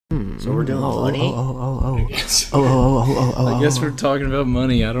So we're doing money? I guess we're talking about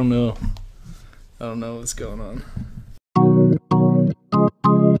money. I don't know. I don't know what's going on.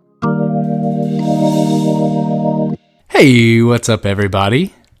 Hey, what's up,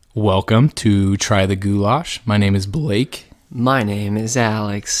 everybody? Welcome to Try the Goulash. My name is Blake. My name is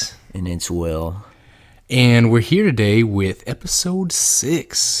Alex. And it's Will. And we're here today with episode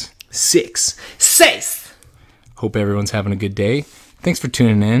 6. Six. Hope everyone's having a good day. Thanks for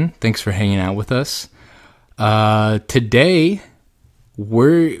tuning in. Thanks for hanging out with us. Today,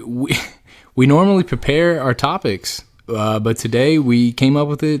 we normally prepare our topics, but today we came up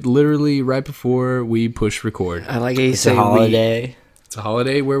with it literally right before we push record. I like how you It's say a holiday. It's a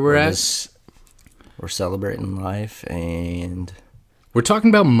holiday where we're at. We're celebrating life, and We're talking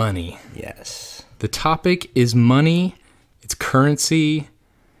about money. yes. The topic is money, it's currency,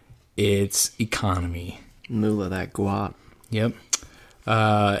 it's economy. Moolah that guap. Yep.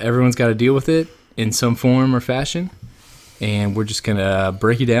 Everyone's got to deal with it in some form or fashion, and we're just going to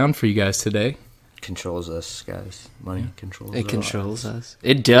break it down for you guys today. Controls us, guys. Money controls us. It controls us.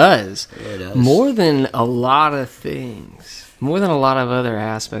 It does. Yeah, it does. More than a lot of things. More than a lot of other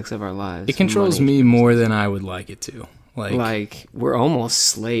aspects of our lives. It controls Money. me more than I would like it to. Like, we're almost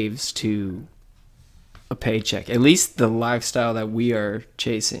slaves to a paycheck. At least the lifestyle that we are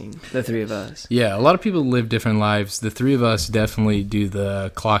chasing, the three of us. Yeah, a lot of people live different lives. The three of us definitely do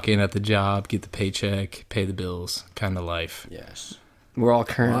the clock in at the job, get the paycheck, pay the bills kind of life. Yes. We're all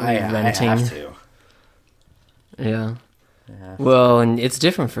currently I renting. have to. Yeah. Yeah. Well, and it's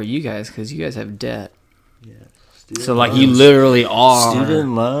different for you guys because you guys have debt. Yeah. So, like, you literally are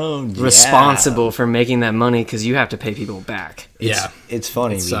Student loans. responsible for making that money because you have to pay people back. Yeah. It's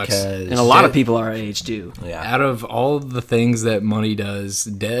funny It sucks. because... And a lot of people our age do. Yeah. Out of all the things that money does,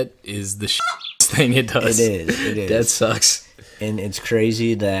 debt is the thing it does. It is. Debt sucks. And it's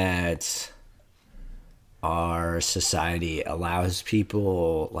crazy that our society allows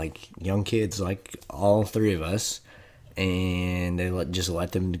people, like young kids, like all three of us, and they just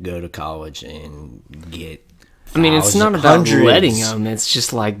let them go to college and get. I mean, it's not about letting them. It's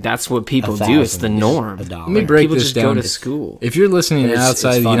just like that's what people do. It's the norm. Let me break People this just down. go to school. If you're listening It's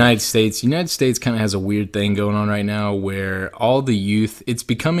outside of the funny. United States kind of has a weird thing going on right now where all the youth, it's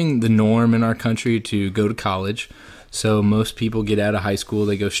becoming the norm in our country to go to college. So most people get out of high school,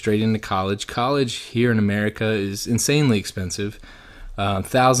 they go straight into college. College here in America is insanely expensive,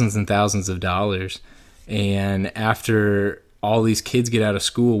 thousands and thousands of dollars. And after all these kids get out of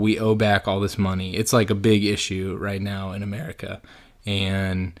school, we owe back all this money. It's like a big issue right now in America.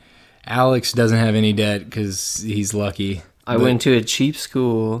 And Alex doesn't have any debt because he's lucky. I went to a cheap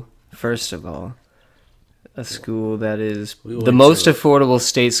school, first of all. A school that is the most affordable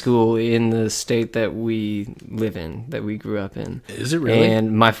state school in the state that we live in, that we grew up in. Is it really?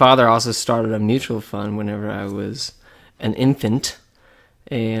 And my father also started a mutual fund whenever I was an infant.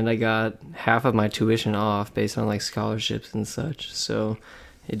 And I got half of my tuition off based on like scholarships and such. So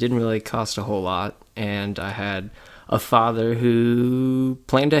it didn't really cost a whole lot. And I had a father who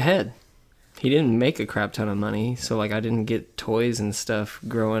planned ahead. He didn't make a crap ton of money. So like I didn't get toys and stuff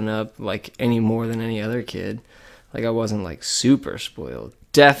growing up like any more than any other kid. Like I wasn't like super spoiled.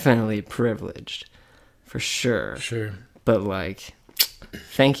 Definitely privileged. For sure. Sure. But like,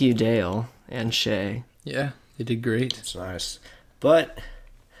 thank you, Dale and Shay. Yeah, they did great. It's nice, but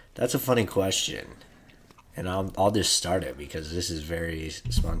that's a funny question, and I'll just start it because this is very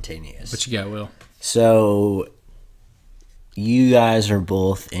spontaneous. What you got, Will? So, you guys are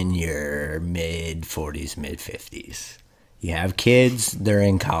both in your mid-40s, mid-50s. You have kids, they're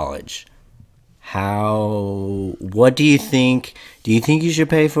in college. What do you think? Do you think you should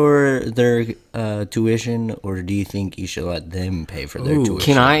pay for their tuition, or do you think you should let them pay for their tuition?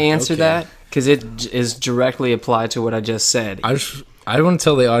 Can I answer Okay. that? Because it is directly applied to what I just said. I want to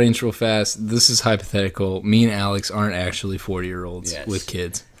tell the audience real fast, this is hypothetical. Me and Alex aren't actually 40-year-olds Yes. with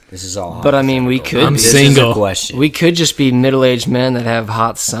kids. This is all. But I mean, we hypothetical. could I'm be. This is a single. question. We could just be middle-aged men that have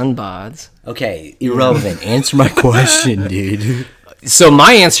hot sun bods. Okay, irrelevant. Answer my question, dude. So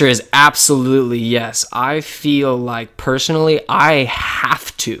my answer is absolutely yes. I feel like personally I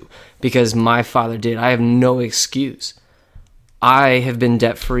have to because my father did. I have no excuse. I have been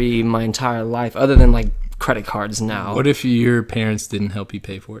debt-free my entire life other than like credit cards now. What if your parents didn't help you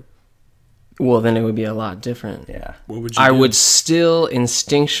pay for it? Well, then it would be a lot different. Yeah. What would you I do? would still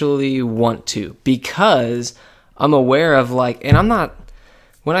instinctually want to because I'm aware of like, and I'm not,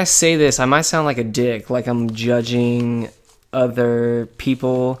 when I say this, I might sound like a dick, like I'm judging other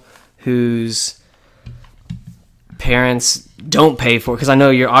people whose parents don't pay for, because I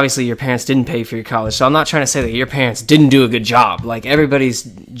know obviously your parents didn't pay for your college, so I'm not trying to say that your parents didn't do a good job. Like, everybody's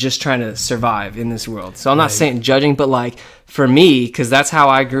just trying to survive in this world, so I'm not saying judging, but like for me, because that's how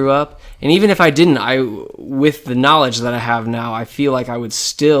I grew up, and even if I didn't, with the knowledge that I have now, I feel like I would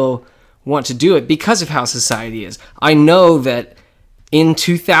still want to do it because of how society is. I know that in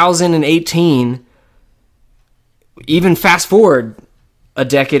 2018, even fast forward a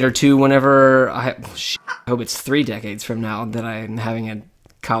decade or two, whenever I hope it's 3 decades from now that I'm having a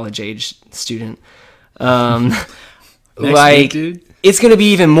college age student, like, it's going to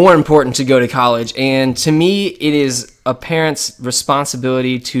be even more important to go to college. And to me, it is a parent's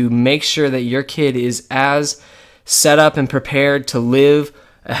responsibility to make sure that your kid is as set up and prepared to live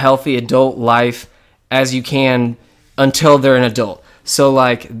a healthy adult life as you can until they're an adult. So,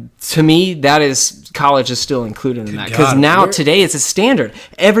 like, to me, that is, college is still included in that. Because now, today, it's a standard.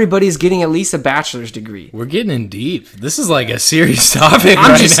 Everybody's getting at least a bachelor's degree. We're getting in deep. This is like a serious topic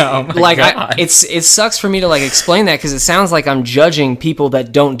now. Like, it sucks for me to, like, explain that, because it sounds like I'm judging people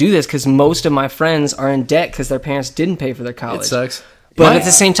that don't do this, because most of my friends are in debt because their parents didn't pay for their college. It sucks. But at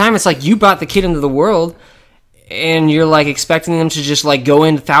the same time, it's like, you brought the kid into the world, and you're, like, expecting them to just, like, go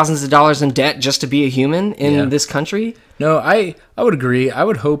into thousands of dollars in debt just to be a human in this country? No, I would agree. I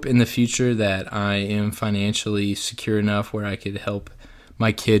would hope in the future that I am financially secure enough where I could help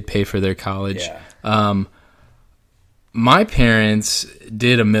my kid pay for their college. Yeah. My parents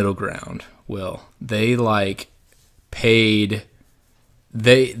did a middle ground, Will. They, like, paid...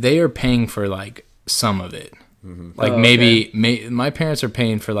 They are paying for, like, some of it. Mm-hmm. Like, my parents are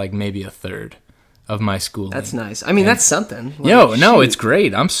paying for, like, maybe a third of my schooling. That's nice. I mean, that's something. Like, no, it's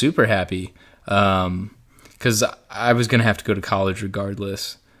great. I'm super happy. Because I was going to have to go to college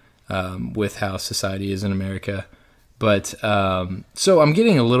regardless with how society is in America. But so I'm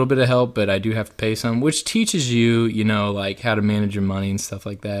getting a little bit of help, but I do have to pay some, which teaches you, like how to manage your money and stuff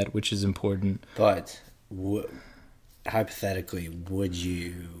like that, which is important. But hypothetically, would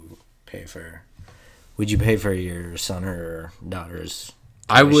you pay for your son or daughter's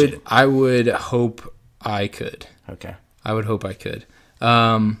tuition? I would hope I could. Okay. I would hope I could.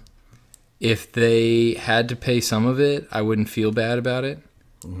 If they had to pay some of it, I wouldn't feel bad about it.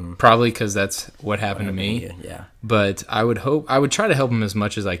 Mm-hmm. Probably because that's what happened to me. Yeah. But I would try to help them as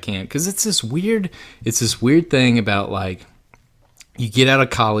much as I can, because it's this weird thing about, like, you get out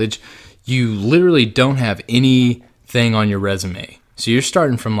of college, you literally don't have anything on your resume, so you're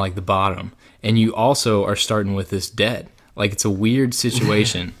starting from, like, the bottom, and you also are starting with this debt. Like, it's a weird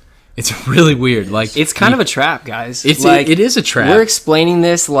situation. It's really weird. Like, it's kind of a trap, guys. It is a trap. We're explaining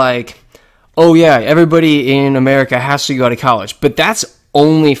this like, oh yeah, everybody in America has to go to college, but that's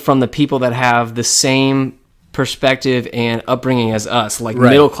only from the people that have the same perspective and upbringing as us, like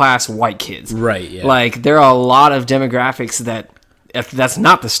middle class white kids. Right. Yeah. Like, there are a lot of demographics that's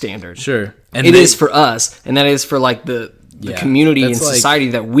not the standard. Sure. And it is for us, and that is for, like, the community and society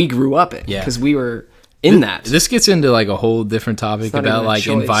that we grew up in, because we were in that. This gets into, like, a whole different topic about, like,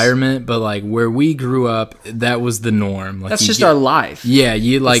 environment, but, like, where we grew up, that was the norm. Like, that's just our life. Yeah,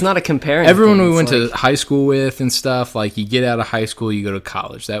 it's not a comparing. Everyone thing. We went to high school with and stuff, like, you get out of high school, you go to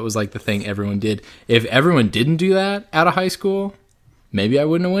college. That was, like, the thing everyone did. If everyone didn't do that out of high school, maybe I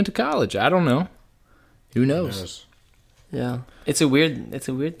wouldn't have went to college. I don't know. Who knows? Yeah, it's a weird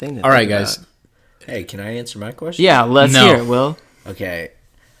thing. All right, guys. Hey, can I answer my question? Yeah, let's hear it, Will. Okay.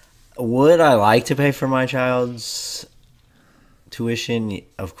 Would I like to pay for my child's tuition?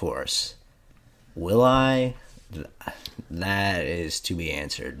 Of course. Will I? That is to be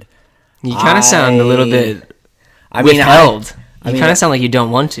answered. You kind of sound a little bit withheld. You kind of sound like you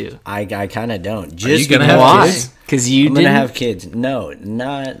don't want to. I kind of don't. Just gonna have kids? Because I'm gonna have kids. No,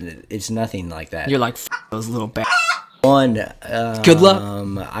 it's nothing like that. You're like, those little bad. Good luck.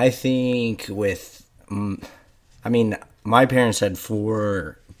 I think my parents had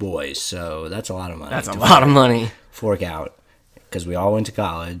 4 boys, so that's a lot of money. That's a lot of money. Fork out, because we all went to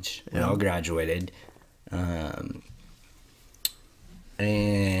college. We all graduated.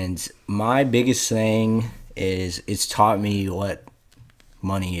 And my biggest thing is it's taught me what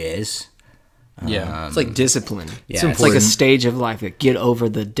money is. Yeah, it's like discipline. Yeah, it's like a stage of life. Like, get over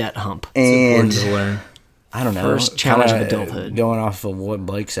the debt hump. And it's important to learn. I don't know. First challenge of adulthood. Going off of what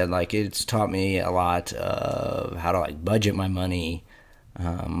Blake said, like, it's taught me a lot of how to, like, budget my money,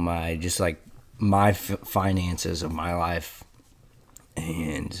 my finances of my life,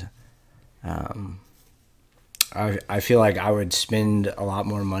 and I feel like I would spend a lot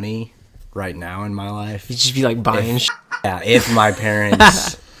more money right now in my life. You'd just be like buying. If my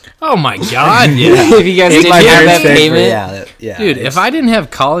parents Oh my God! Yeah, If you guys didn't My have parents that paid for- payment, yeah, dude. it's If I didn't have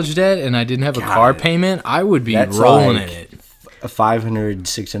college debt and I didn't have a car God. payment, I would be That's rolling like in it. $500,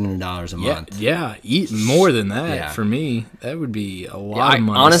 $600 a Yeah, month. yeah, eat more than that Yeah. for me. That would be a lot I, of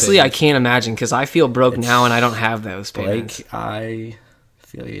money. honestly, I saved. can't imagine because I feel broke now and I don't have those payments. Blake, I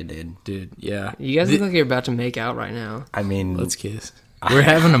feel you, dude. dude. Yeah, You guys look like you're about to make out right now. I mean, let's kiss. We're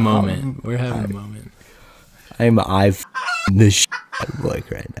having a moment. We're having a moment. I'm the shit out of Blake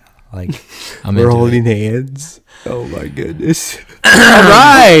right now. Like, I'm we're into holding hands. Oh my goodness. All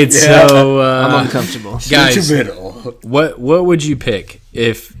right, so I'm uncomfortable. guys, middle. what would you pick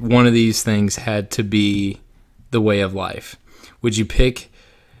if one of these things had to be the way of life? Would you pick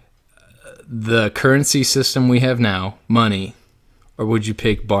the currency system we have now, money, or would you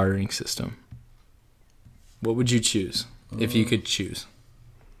pick bartering system? What would you choose if you could choose?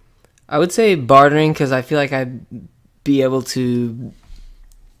 I would say bartering because I feel like I'd be able to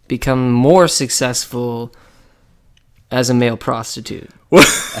become more successful as a male prostitute.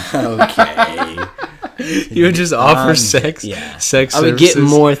 Okay. You would just offer sex, yeah. sex I would services. get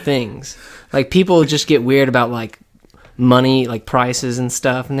more things. Like people just get weird about like money, like prices and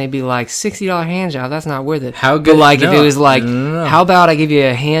stuff, and they'd be like $60 hand job. That's not worth it. How But good- like if no, it was like, no. how about I give you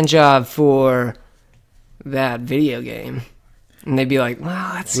a hand job for that video game? And they'd be like,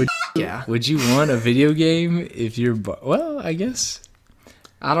 well, that's yeah. Would you want a video game if you're... Well, I guess...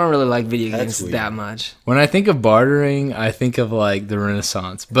 I don't really like video That's games weird. that much. When I think of bartering, I think of like the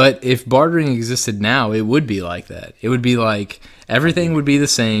Renaissance. But if bartering existed now, it would be like that. It would be like everything would be the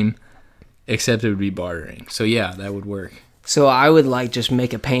same, except it would be bartering. So yeah, that would work. So I would like just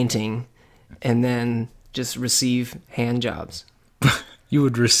make a painting and then just receive hand jobs. You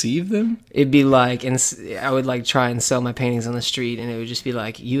would receive them? It'd be like, and I would like try and sell my paintings on the street, and it would just be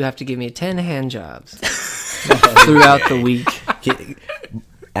like, you have to give me 10 hand jobs throughout the week.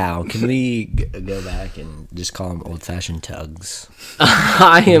 Al, can we go back and just call them old-fashioned tugs?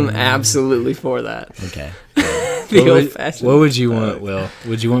 I am absolutely for that. Okay. The old-fashioned. What would you want, Will?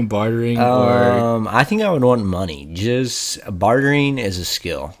 Would you want bartering or... I think I would want money. Just bartering is a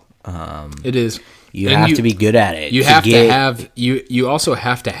skill. It is. You And have to be good at it. You have to have... You also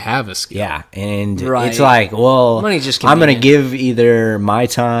have to have a skill. Yeah, and Right. it's like, well, Money's just I'm going to convenient. give either my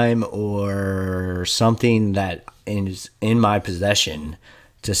time or something that is in my possession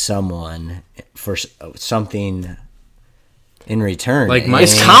to someone for something in return. Like my-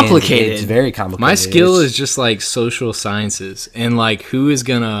 It's And complicated. It's very complicated. My skill It's- is just like social sciences and like who is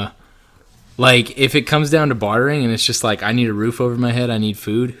gonna like if it comes down to bartering and it's just like I need a roof over my head, I need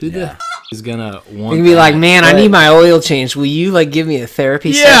food. Who the is gonna want? You'd be like, that? man, I But- need my oil changed. Will you like give me a therapy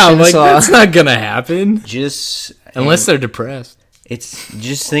yeah, session? like so that's not gonna happen just unless they're depressed. it's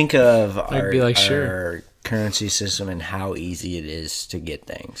just think of our, be like, our sure. currency system and how easy it is to get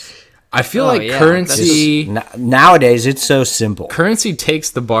things. I feel Oh, like yeah, currency Nowadays, it's so simple. currency takes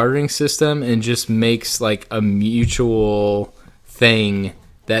the bartering system and just makes like a mutual thing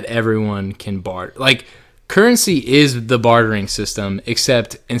that everyone can barter. Like currency is the bartering system,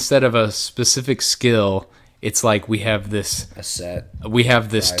 except instead of a specific skill, it's like we have this A set.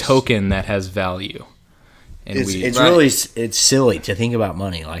 this Price. token that has value. And It's Right. really it's silly to think about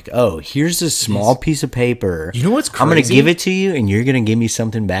money. Like, oh, here's this small piece of paper. You know what's I'm gonna crazy? give it to you, and you're gonna give me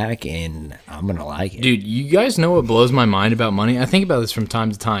something back, and I'm gonna like it. Dude, you guys know what blows my mind about money? I think about this from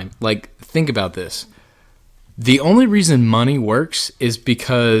time to time. Like, think about this. The only reason money works is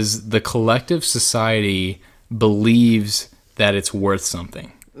because the collective society believes that it's worth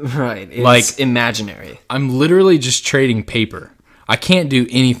something. right, it's Like- imaginary. I'm literally just trading paper. I can't do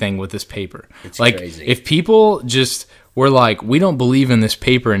anything with this paper. It's like, crazy. if people just were like, we don't believe in this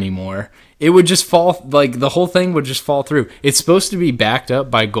paper anymore, it would just fall, like, the whole thing would just fall through. It's supposed to be backed up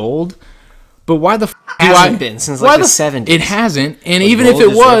by gold, but why the f*** do Hasn't I... been since, why like, the f- 70s. It hasn't, and But even if gold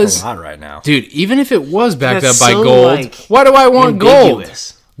it is worth was... a lot right now. Dude, even if it was backed That's up by so, gold, like, why do I want gold?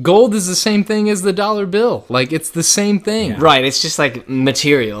 ambiguous. Gold is the same thing as the dollar bill. Like, it's the same thing. Right, it's just like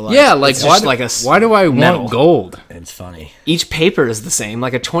material. Like, Yeah, like, it's why, just like a why do I metal. want gold? It's funny. Each paper is the same.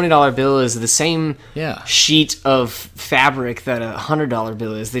 Like a $20 bill is the same Yeah. sheet of fabric that a $100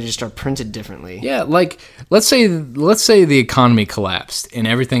 bill is. They just are printed differently. Yeah, like let's say the economy collapsed and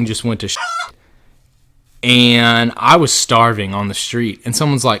everything just went to shit, and I was starving on the street, and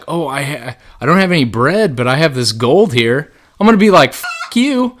someone's like, "Oh, I don't have any bread, but I have this gold here." I'm gonna be like, "F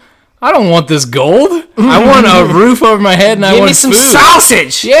you! I don't want this gold. I want a roof over my head, and I Give want me some food."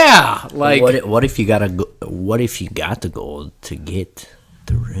 sausage. Yeah, like What if you got the gold to get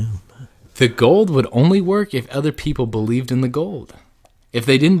the room? the gold would only work if other people believed in the gold. If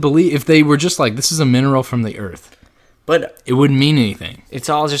they didn't believe, if they were just like, "This is a mineral from the earth," But It wouldn't mean anything. It's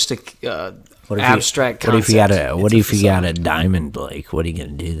all just a what if abstract what if you concept. got a what if you got a diamond, Blake? What are you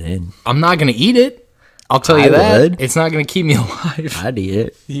gonna do then? I'm not gonna eat it. I'll tell you I that. would. It's not gonna keep me alive. I'd eat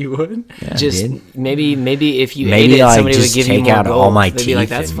it. You would? Yeah, Just dude. maybe if you Maybe ate it, like somebody would just give you take more out gold. all my They'd be like,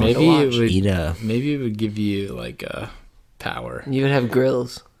 teeth that's and fun to maybe it watch. would- Eat a Maybe it would give you like power. You would have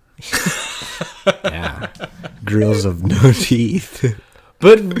grills. yeah, grills of no teeth.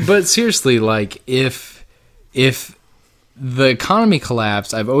 But seriously, like if the economy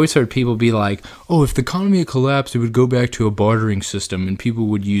collapsed, I've always heard people be like, "Oh, if the economy collapsed, it would go back to a bartering system and people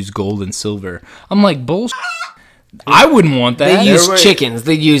would use gold and silver." I'm like, bullshit. I wouldn't want that. They use chickens.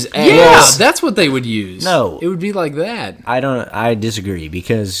 They use eggs. Yeah, that's what they would use. No. It would be like that. I disagree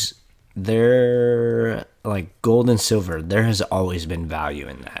because they're like gold and silver. There has always been value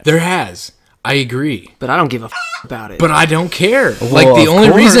in that. There has. I agree. But I don't give a about it. But I don't care. Like Well, the of only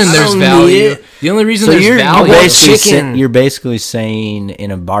course. reason I there's don't value. need it. The only reason So there's you're value. basically chicken. you're basically saying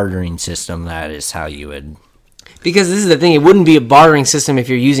in a bartering system that is how you would. Because this is the thing, it wouldn't be a bartering system if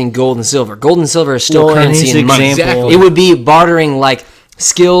you're using gold and silver. Gold and silver is still Well, in currency his and money. example- It would be bartering like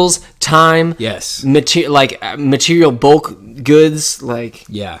skills, time, Yes. material bulk goods. Like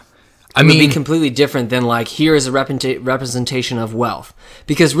Yeah. it would be completely different than like here is a representation of wealth.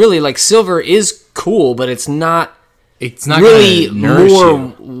 Because really, like silver is cool, but it's not really gonna nourish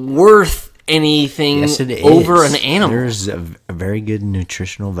more you. worth anything Yes, it is. over an animal. There's a very good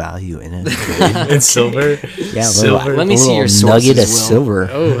nutritional value in it. It's silver. Yeah, Silver. Let me see your little sources, nugget of Will. silver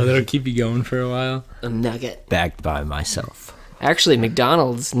Oh, that'll keep you going for a while. A nugget. backed by myself. Actually,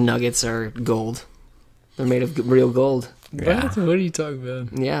 McDonald's nuggets are gold. They're made of real gold. Yeah. What are you talking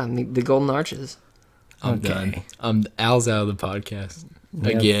about? Yeah, the golden arches. I'm Okay. done. Al's out of the podcast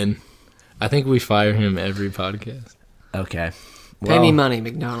Yep. again. I think we fire him every podcast. Okay. Pay me money,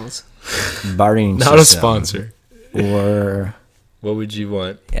 McDonald's. Bartering Not a system sponsor. Or What would you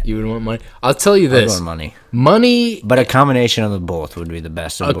want? Yeah. You would want money. I'll tell you I'll this: go on money. money. But a combination of the both would be the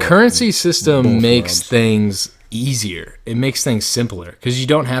best. Of A both. currency system both makes worlds. things easier. It makes things simpler because you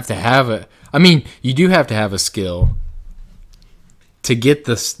don't have to have a. I mean, you do have to have a skill to get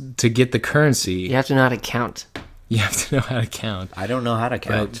the currency. You have to know how to count. You have to know how to count. I don't know how to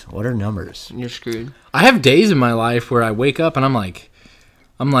count. What are numbers? You're screwed. I have days in my life where I wake up and I'm like,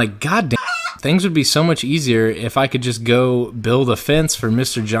 God damn, things would be so much easier if I could just go build a fence for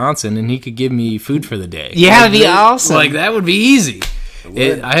Mr. Johnson and he could give me food for the day. Yeah, that'd be awesome. Like that would be easy.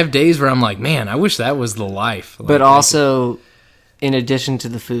 I have days where I'm like, man, I wish that was the life. Like, But also, in addition to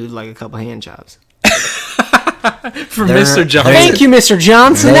the food, like a couple hand jobs. for They're- Mr. Johnson. Thank you, Mr.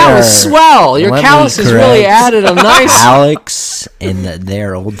 Johnson. They That was are- swell. Your let me calluses really correct. added a nice. Alex and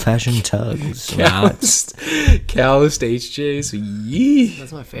their old-fashioned tugs. not- Calloused HJs. Yee.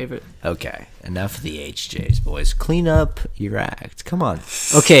 That's my favorite. Okay, enough of the HJs, boys. Clean up your act. Come on.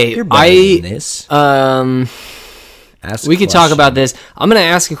 Okay, You're better than this. Ask we a could talk question. about this. I'm gonna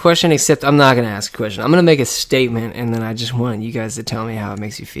ask a question, except I'm not gonna ask a question. I'm gonna make a statement, and then I just want you guys to tell me how it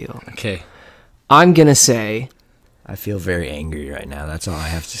makes you feel. Okay. I'm gonna say, I feel very angry right now. That's all I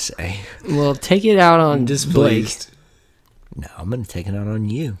have to say. well, take it out on Blake. Displeased. No, I'm gonna take it out on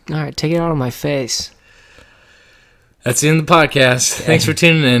you. All right, take it out on my face. That's the end of the podcast. Thanks for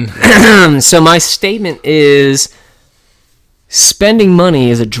tuning in. So my statement is, spending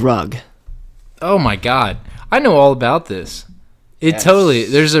money is a drug. Oh my God. I know all about this. Totally,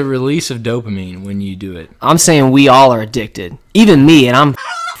 there's a release of dopamine when you do it. I'm saying we all are addicted, even me, and I'm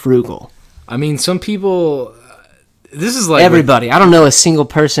frugal. I mean, some people, this is like, Everybody. I don't know a single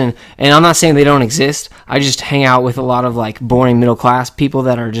person, and I'm not saying they don't exist. I just hang out with a lot of like boring middle class people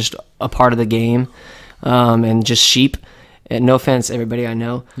that are just a part of the game, and just sheep. And no offense, everybody I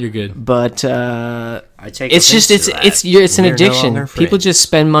know, you're good. but I take. it's just offense to that. it's an We're no addiction. longer People friends. just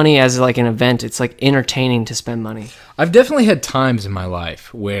spend money as like an event. It's like entertaining to spend money. I've definitely had times in my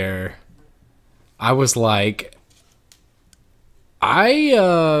life where I was like,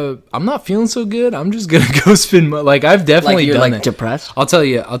 I'm not feeling so good. I'm just gonna go spend money. Like I've definitely Like you're done like that. depressed. I'll tell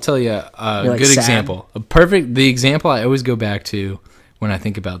you a You're, like, good sad? example. The example I always go back to when I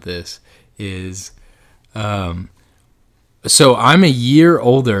think about this is, so I'm a year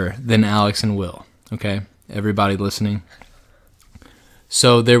older than Alex and Will. Okay, everybody listening.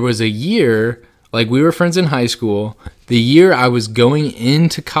 So there was a year, like we were friends in high school. The year I was going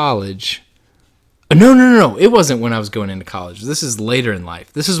into college. No. It wasn't when I was going into college. This is later in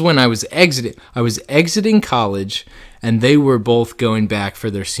life. This is when I was exiting. I was exiting college, and they were both going back for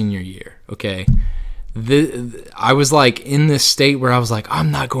their senior year. Okay. I was like in this state where I was like,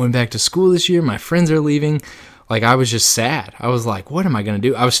 I'm not going back to school this year. My friends are leaving. like I was just sad. I was like, what am I going to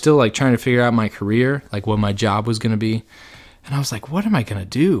do? I was still like trying to figure out my career, like what my job was going to be. And I was like, what am I going to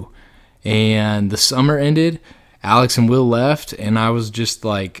do? And the summer ended. Alex and Will left, and I was just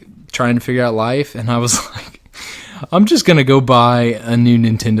like trying to figure out life. And I was like, I'm just going to go buy a new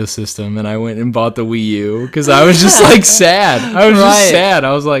Nintendo system. And I went and bought the Wii U because I was just like sad. I was just sad.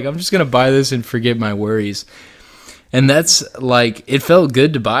 I was like, I'm just going to buy this and forget my worries. And that's like, it felt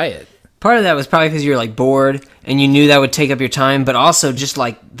good to buy it. Part of that was probably because you were like bored and you knew that would take up your time, but also just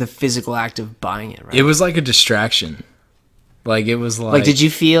like the physical act of buying it, right? It was like a distraction. Like it was like did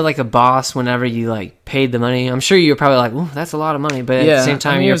you feel like a boss whenever you like paid the money? I'm sure you were probably like, "Ooh, that's a lot of money," but at the same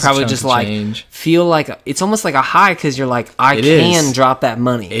time, you're probably just like feel like it's almost like a high because you're like, I can drop that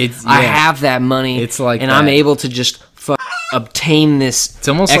money. I have that money. It's like, and that. I'm able to just obtain this it's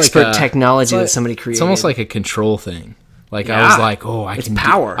almost expert like technology that somebody created. It's almost like a control thing. Like I was like, oh, I can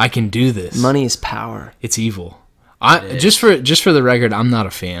power. I can do this. Money is power. It's evil. Just for the record, I'm not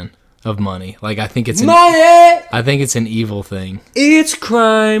a fan of money. Like I think it's an evil thing. It's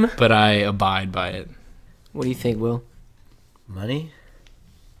crime. But I abide by it. What do you think, Will? Money?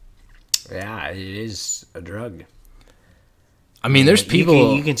 Yeah, it is a drug. I mean, there's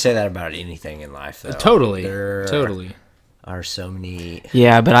people. You can say that about anything in life, though. Totally. Totally. Are so many.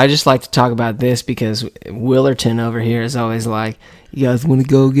 Yeah, but I just like to talk about this because Willerton over here is always like, "You guys want to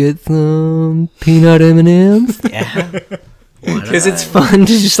go get some peanut M&Ms?" Yeah. Because it's fun to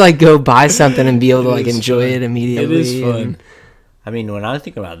just like go buy something and be able to like enjoy it immediately. It is fun. I mean, when I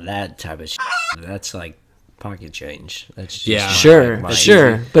think about that type of shit, that's like pocket change. That's just sure.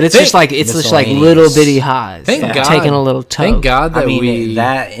 But it's just like little bitty highs. Thank God, taking a little toe. Thank God that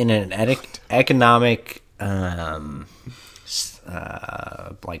that in an economic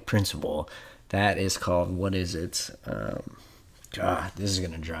like principle, that is called, what is it? God, this is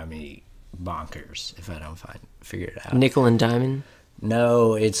gonna drive me bonkers if I don't figure it out. Nickel and diamond?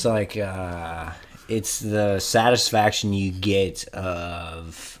 No, it's like it's the satisfaction you get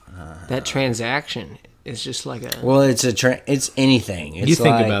of that transaction. It's just like a it's anything. It's you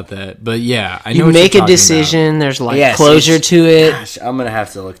think like, about that, but yeah, I know you what make you're a decision. about. There's like closure to it. Gosh, I'm gonna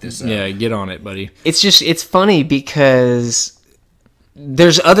have to look this up. Yeah, get on it, buddy. It's funny because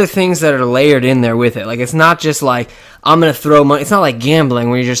there's other things that are layered in there with it. Like it's not just like I'm gonna throw money. It's not like gambling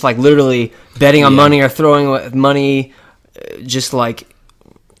where you're just like literally betting on money or throwing money just like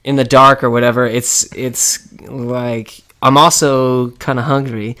in the dark or whatever. It's like I'm also kind of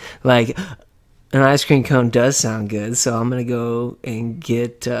hungry. Like an ice cream cone does sound good, so I'm gonna go and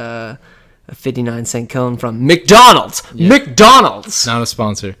get a 59-cent cone from McDonald's. Yeah. McDonald's, not a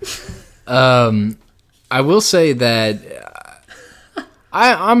sponsor. I will say that.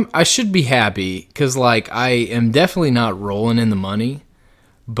 I should be happy because like I am definitely not rolling in the money,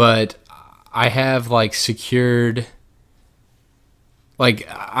 but I have like secured, like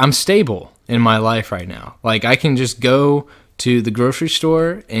I'm stable in my life right now. Like I can just go to the grocery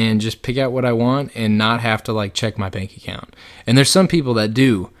store and just pick out what I want and not have to like check my bank account. And there's some people that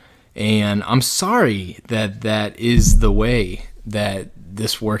do, and I'm sorry that that is the way that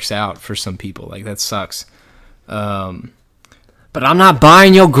this works out for some people. Like that sucks. But I'm not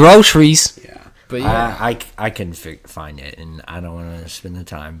buying your groceries. Yeah. But yeah. I can find it, and I don't want to spend the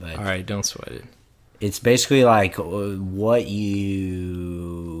time. But all right, don't sweat it. It's basically like what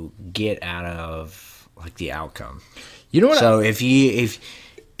you get out of like the outcome. You know what? So if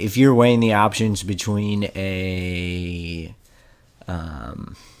you're weighing the options between a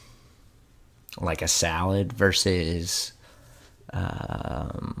like a salad versus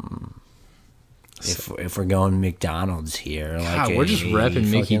if we're going McDonald's here, like God, we're just repping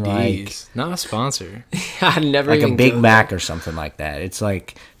Mickey D's, not a sponsor. I never like even a Big Mac or something like that. It's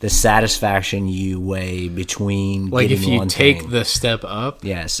like the satisfaction you weigh between like getting if you one take thing. the step up.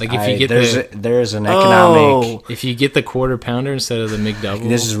 Yes, like if you get there's an economic. If you get the quarter pounder instead of the McDouble,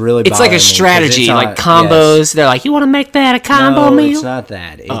 This is really. It's like a strategy, like combos. Yes. They're like, you want to make that a combo meal? It's not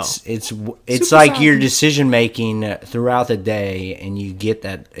that. It's like your decision making throughout the day, and you get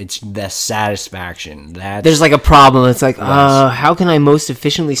that. It's the satisfaction. There's like a problem. It's like, how can I most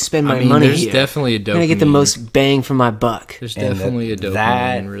efficiently spend my money there's here? Definitely a dopamine. How can I get the most bang for my buck? There's definitely a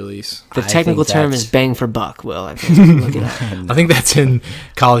dopamine release. The technical term is bang for buck. Well, I think look it up. I think that's in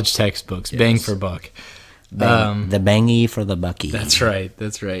college textbooks. Yes. Bang for buck. The bangy for the bucky. That's right.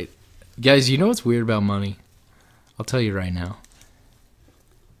 That's right. Guys, you know what's weird about money? I'll tell you right now.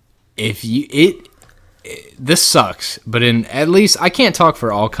 This sucks, but in at least I can't talk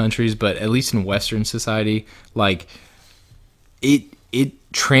for all countries, but at least in Western society, like it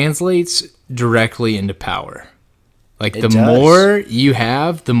translates directly into power. Like It the does. more you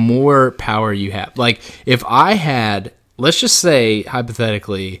have, the more power you have. Like if I had, let's just say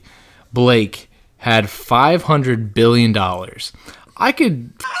hypothetically, Blake had $500 billion, I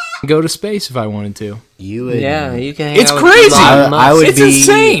could go to space if I wanted to. You would. Yeah, you can. Hang It's out with crazy. Elon Musk. I would It's be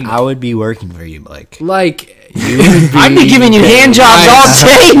insane. I would be working for you, Blake. Like I'd be giving you hand jobs all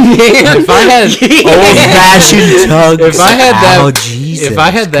day, man. if I had Old-fashioned tugs. if I had that, Ow, Jesus. if I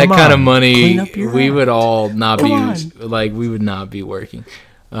had that Come kind of on. money, Clean up your we act. would all not Come be on. like we would not be working.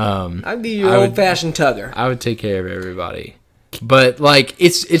 I'd be your I would- old-fashioned tugger. I would take care of everybody. But like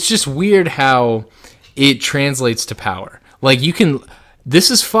it's just weird how it translates to power. Like you can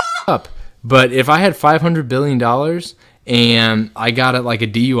this is fucked up, but if I had $500 billion and I got it like a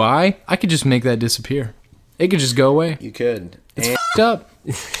DUI, I could just make that disappear. It could just go away. You could. It's And fucked up.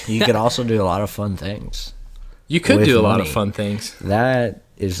 you could also do a lot of fun things. You could With do a lot of money. fun things. That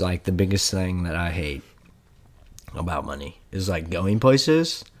is like the biggest thing that I hate about money. Is like going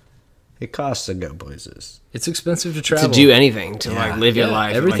places. It costs to go places. It's expensive to To travel. do anything, to Yeah. like live your Yeah,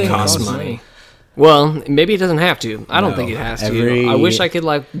 life, everything everything costs costs money. money. Well, maybe it doesn't have to. I don't No, think it has every- to. I wish I could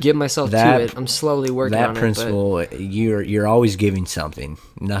like give myself That- to it. I'm slowly working on That it. principle, you're always giving something.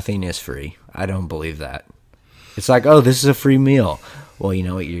 Nothing is free. I don't believe that. It's like, oh, this is a free meal. Well, you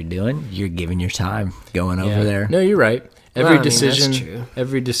know what you're doing? You're giving your time going Yeah. over there. No, you're right. Well, Every I mean, that's decision, true.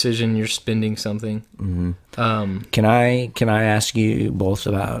 every decision, you're spending something. Can I ask you both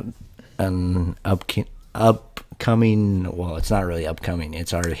about an upcoming? Well, it's not really upcoming.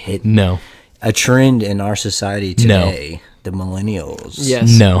 It's already hit No. a trend in our society today. The millennials.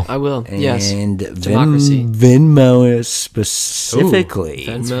 yes, No. I will. Yes, And Democracy. Venmo is specifically.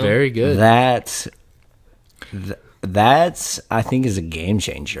 Ooh, That's Venmo. very good. That's I think is a game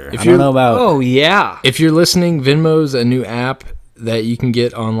changer. If I you're- don't know about. Oh yeah. If you're listening, Venmo's a new app that you can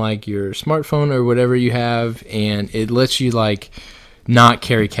get on like your smartphone or whatever you have, and it lets you like not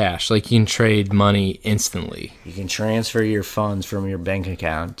carry cash. Like you can trade money instantly. You can transfer your funds from your bank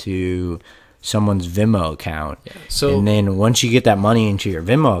account to someone's Venmo account. So- and then once you get that money into your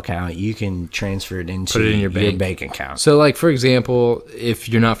Venmo account, you can transfer it into Put it in your your bank. bank account. So like for example, if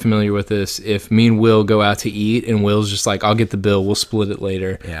you're not familiar with this, if me and Will go out to eat and Will's just like, I'll get the bill, we'll split it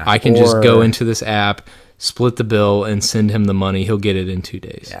later. Yeah. I can just go Or- into this app, split the bill, and send him the money. He'll get it in 2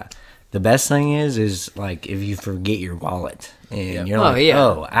 days. Yeah. The best thing is like if you forget your wallet and you're Oh, like, yeah.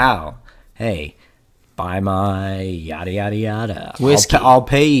 oh, ow, hey, buy my yada yada yada. Whiskey. I'll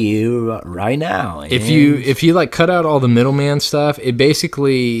pay you right now. If And you like cut out all the middleman stuff, it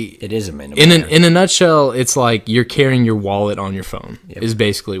basically it is a minimum. in a nutshell, it's like you're carrying your wallet on your phone. Is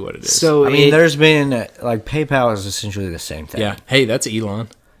basically what it is. So I mean, it- there's been like PayPal is essentially the same thing. yeah. Hey, that's Elon.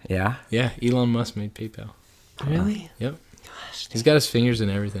 Yeah. Yeah, Elon Musk made PayPal. really, Yep. He's got his fingers in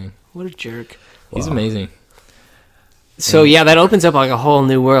everything. what a jerk. He's amazing. So yeah, that opens up like a whole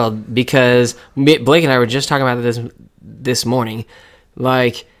new world because Blake and I were just talking about this morning.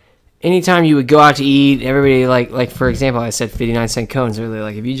 Like, anytime you would go out to eat, everybody like for example, I said 59-cent cones earlier.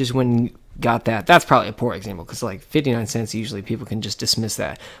 Like, if you just went and got that, that's probably a poor example because like 59 cents usually people can just dismiss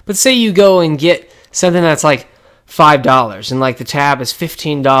that. But say you go and get something that's like $5 and like the tab is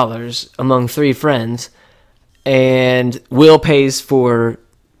 $15 among 3 friends, and Will pays for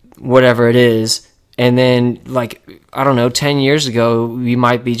whatever it is. And then, like, I don't know, 10 years ago, we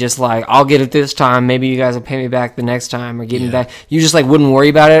might be just like, I'll get it this time. Maybe you guys will pay me back the next time or get me back. You just, like, wouldn't worry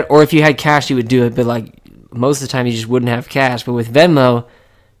about it. Or if you had cash, you would do it. But, like, most of the time, you just wouldn't have cash. But with Venmo,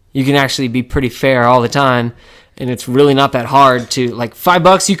 you can actually be pretty fair all the time. And it's really not that hard to, like,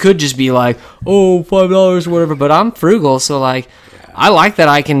 $5, you could just be like, oh, $5 or whatever. But I'm frugal. So, like, I like that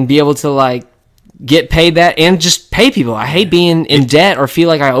I can be able to, like, get paid that and just pay people. I hate being in debt or feel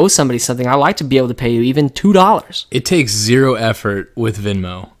like I owe somebody something. I like to be able to pay you even $2. It takes zero effort with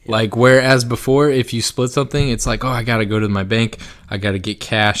Venmo. Like, whereas before, if you split something, it's like, oh, I got to go to my bank. I got to get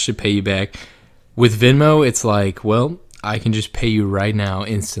cash to pay you back. With Venmo, it's like, well, I can just pay you right now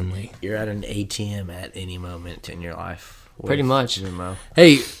instantly. You're at an ATM at any moment in your life. with Pretty much. Venmo.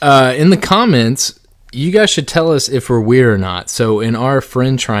 Hey, in the comments, you guys should tell us if we're weird or not. So in our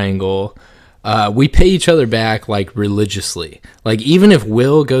friend triangle, we pay each other back like religiously. Like even if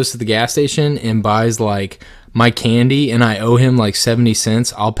Will goes to the gas station and buys like my candy and I owe him like 70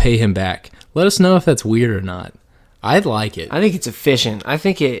 cents, I'll pay him back. Let us know if that's weird or not. I'd like it. I think it's efficient. I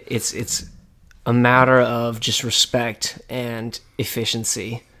think it's a matter of just respect and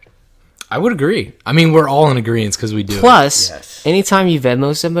efficiency. I would agree. I mean, we're all in agreement because we do it. Plus, Yes. anytime you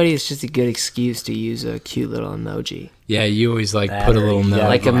Venmo somebody, it's just a good excuse to use a cute little emoji. Yeah, you always like That put a or little you note. gotta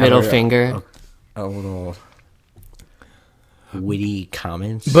Like a have middle a- finger. A little. witty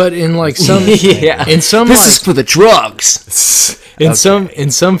comments. But in like some, Yeah. in some, This like, is for the drugs. in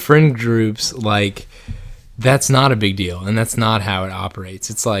some friend groups, like that's not a big deal, and that's not how it operates.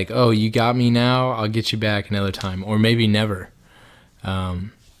 It's like, oh, you got me now, I'll get you back another time, or maybe never.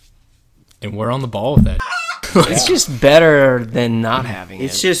 And we're on the ball with that. It's just better than not having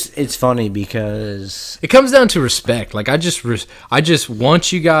It's it. it's funny because It comes down to respect. Like I just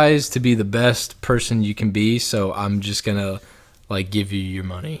want you guys to be the best person you can be, so I'm just gonna like give you your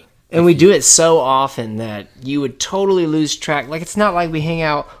money. And we do it so often that you would totally lose track. Like, it's not like we hang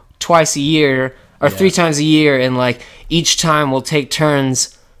out twice a year or 3 times a year, and like each time we'll take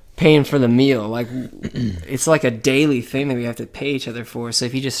turns paying for the meal. Like, it's like a daily thing that we have to pay each other for. So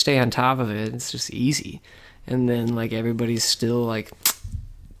if you just stay on top of it, it's just easy. And then like everybody's still like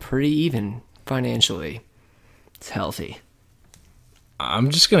pretty even financially. It's healthy.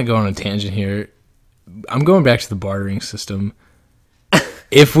 I'm just gonna go on a tangent here. I'm going back to the bartering system.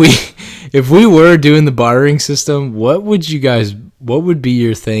 If we were doing the bartering system, what would be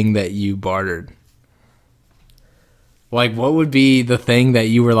your thing that you bartered? Like, what would be the thing that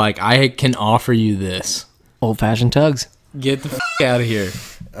you were like, I can offer you this? Old-fashioned tugs. Get the out of here.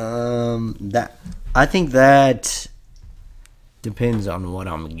 I think that depends on what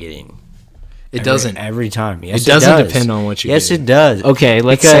I'm getting. It doesn't. Every time. Yes, It doesn't does. depend on what you Yes, get. it does. Okay,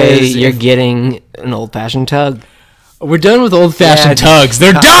 let's Because say you're if- getting an old-fashioned tug. We're done with old-fashioned Yeah, tugs.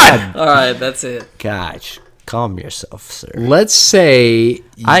 They're done! All right, that's it. Gosh, calm yourself, sir. Let's say...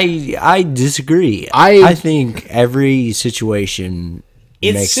 I disagree. I- I think every situation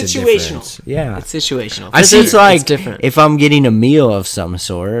It's makes a situational. difference. Yeah. It's situational. I see- It's like it's different. if I'm getting a meal of some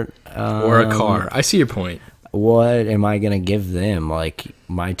sort Or a car. I see your point. what am I gonna give them? Like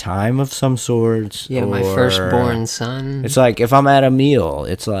my time of some sort? Yeah, my or- firstborn son. It's like if I'm at a meal,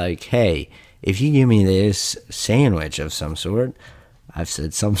 it's like, hey, if you give me this sandwich of some sort, I've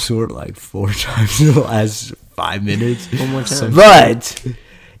said some sort like 4 times in the last 5 minutes. One more time. But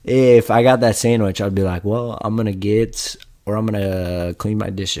if I got that sandwich, I'd be like, well, I'm gonna clean my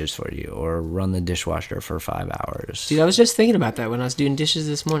dishes for you, or run the dishwasher for 5 hours. Dude, I was just thinking about that when I was doing dishes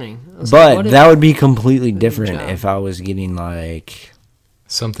this morning. I was like, But what if- that would be completely different job. if I was getting like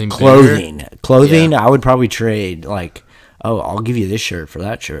Something bigger. clothing. Yeah. I would probably trade like, oh, I'll give you this shirt for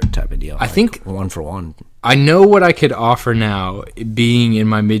that shirt type of deal. I think- one for one. I know what I could offer now, being in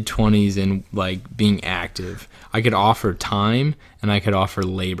my mid-20s and like being active. I could offer time and I could offer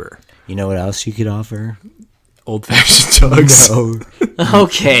labor. You know what else you could offer? Old-fashioned tugs. No,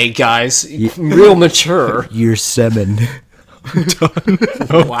 Okay, guys, real mature. your semen.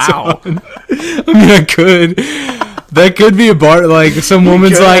 Wow. I mean, I could. That could be a bar. Like some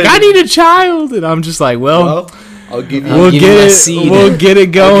woman's like, I need a child, and I'm just like, well, I'll give you. we'll give you my get it. seed. We'll get it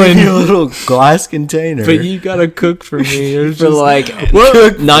going. a little glass container. But you gotta cook for me. Or For just- like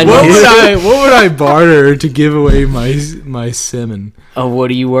what, 9 what months. would I barter to give away my semen? Oh,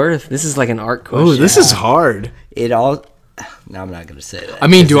 what are you worth? This is like an art question. Oh, this is hard. it all. No, I'm not gonna say that. I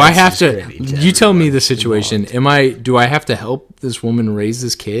mean, do 'cause I have that's to? discriminating You tell me everyone the situation. Do I have to help this woman raise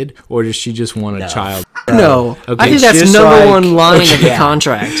this kid, or does she just want a No. child? No. Okay. I think It's that's just number like- one line of the Yeah.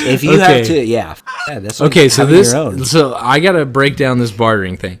 contract. If you Okay. have to, yeah, that's Okay, so having this, your own. so I gotta break down this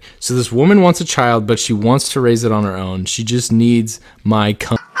bartering thing. So this woman wants a child, but she wants to raise it on her own. She just needs my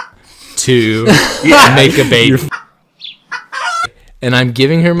to make a baby, and I'm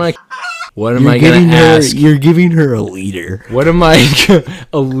giving her my. What am I gonna ask? You're giving her a liter. What am I?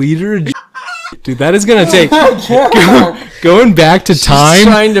 A liter? Dude, that is gonna take going back to time.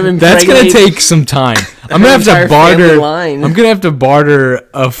 trying to That's gonna impregnate take some time. I'm gonna have entire to barter. family line. I'm gonna have to barter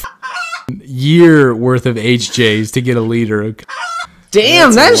a year worth of HJs to get a liter. Of,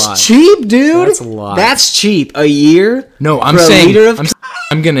 Damn, That's a lot. that's cheap, dude. That's a lot. That's cheap. A year? no, I'm For a saying liter of-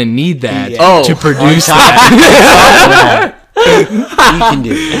 I'm gonna need that Oh, to produce that. You can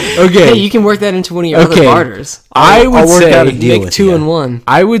do it. Okay, Hey, you can work that into one of your Okay. other barters. I would I'll work say out a deal Make with 2 you. in 1.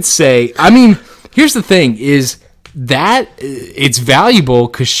 I would say, I mean, here's the thing is that it's valuable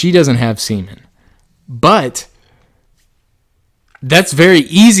because she doesn't have semen. But that's very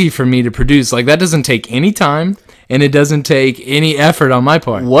easy for me to produce. Like, that doesn't take any time and it doesn't take any effort on my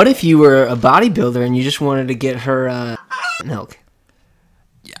part. What if you were a bodybuilder and you just wanted to get her milk?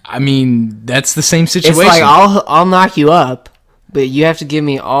 I mean, that's the same It's situation. like I'll knock you up, but you have to give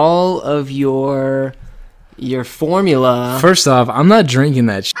me all of your formula. First off, I'm not drinking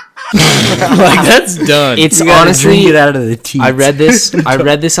that shit. Like, that's done. It's You gotta honestly drink it out of the teeth. I read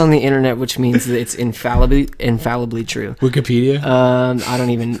this on the internet, which means that it's infallibly true. Wikipedia. I don't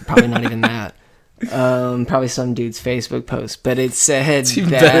even, probably not even that. Probably some dude's Facebook post, but it said even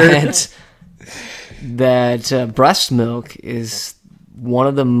better. that that breast milk is one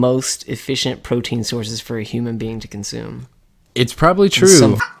of the most efficient protein sources for a human being to consume. It's probably true. And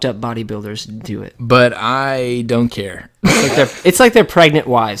some f***ed up bodybuilders do it. But I don't care. It's like they're pregnant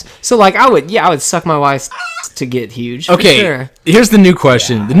wives. So like I would suck my wife's to get huge. Okay, sure. Here's the new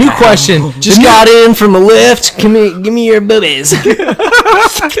question. The new question Just got in from a lift. Give me your boobies.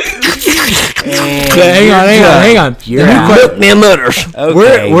 Hang on. Milk me a motor.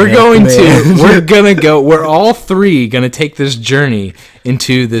 Okay, We're all three gonna take this journey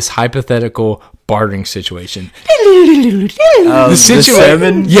into this hypothetical bartering situation. The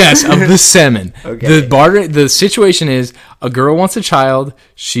semen? Yes, of the semen. Okay. The situation is a girl wants a child.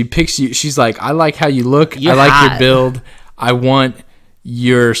 She picks you. She's like, I like how you look. You're I like hot. your build. I want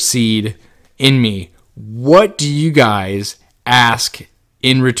your seed in me. What do you guys ask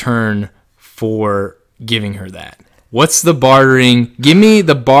in return for giving her that? What's the bartering? Give me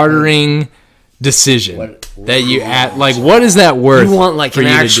the bartering decision that you add. Like, what is that worth? You want like for an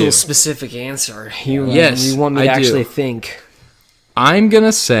you to actual do? specific answer. Yes, You want me to I do. actually think. I'm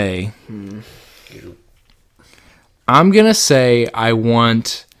gonna say I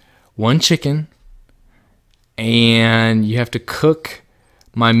want one chicken, and you have to cook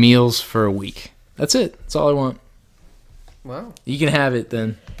my meals for a week. That's it. That's all I want. Wow. You can have it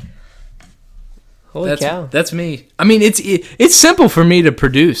then. Holy cow. That's me. I mean, it's simple for me to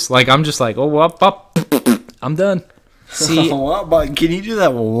produce. Like, I'm just like, oh, up, I'm done. See, But can you do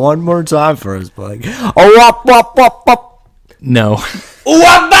that one more time for us, Blake? Oh, No.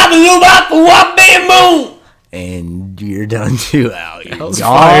 and you're done too, Al. You're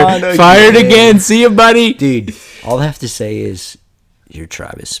gone Fired again. See you, buddy. Dude, all I have to say is your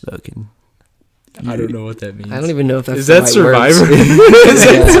tribe is spoken. I don't know what that means. I don't even know if that's Is that the right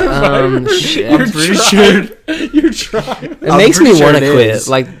Survivor? words. Shit. I'm pretty sure you're trying. It makes me pretty want sure to it quit. is.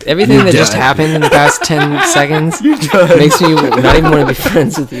 Like everything that just happened in the past 10 seconds makes me not even want to be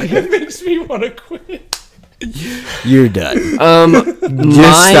friends with you. It makes me want to quit. You're done. My-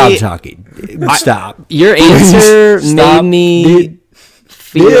 Just stop talking. Stop. Your answer Stop. made me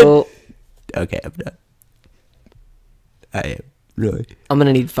feel. Okay, I'm done. I am. Really. I'm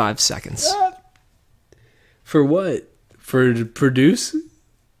gonna need 5 seconds. For what? For to produce?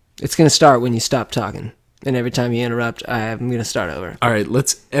 It's gonna start when you stop talking, and every time you interrupt, I'm gonna start over. All right,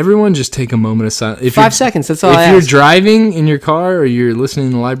 let's everyone just take a moment of silence. If 5 seconds. That's all If I you're ask. driving in your car or you're listening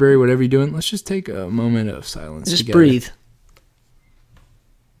in the library, whatever you're doing, let's just take a moment of silence. Just together. breathe.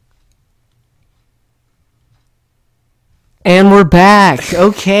 And we're back.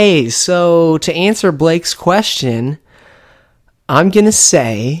 Okay, so to answer Blake's question, I'm going to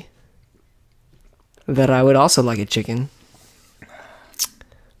say that I would also like a chicken.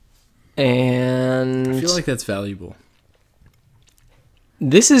 And I feel like that's valuable.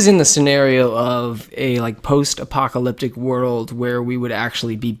 this is in the scenario of a like post-apocalyptic world where we would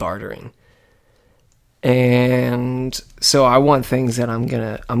actually be bartering. And so I want things that I'm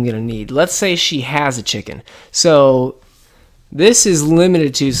gonna need. Let's say she has a chicken. So this is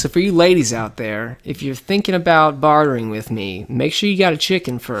limited to, so for you ladies out there, if you're thinking about bartering with me, make sure you got a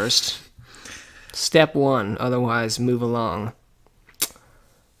chicken first. Step 1, otherwise move along.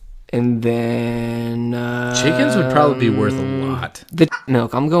 And then Chickens would probably be worth a lot. the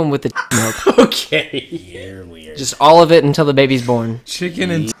milk. I'm going with the milk. Okay. You're weird. Just all of it until the baby's born. Chicken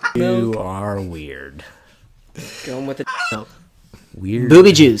and You are weird. Going with the milk. Weird.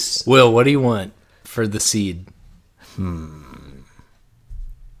 Booby juice. Will, what do you want for the seed?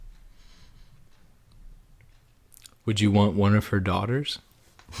 Would you want one of her daughters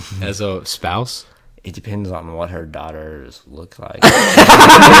as a spouse? It depends on what her daughters look like.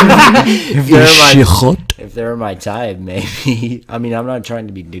 If If they're my type, maybe. I mean, I'm not trying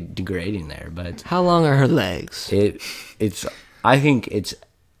to be degrading there, but How long are her legs? it's. I think it's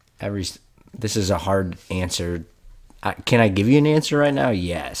every. This is a hard answer. Can I give you an answer right now?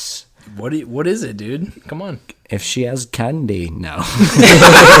 Yes. What is it, dude? Come on. If she has candy, no.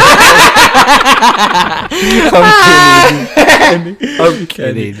 I'm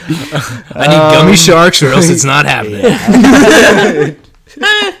kidding. I need gummy sharks or else it's not happening.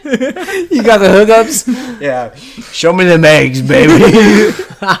 You got the hookups? Yeah. Show me them eggs, baby.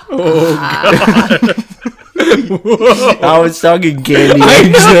 I was talking candy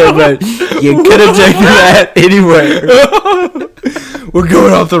eggs, but you could have taken that anywhere. We're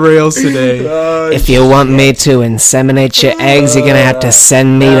going off the rails today. If you want me to inseminate your eggs, you're gonna have to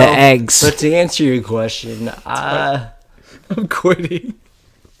send me the eggs. But to answer your question, I'm quitting.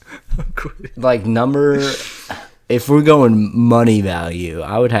 like number, if we're going money value,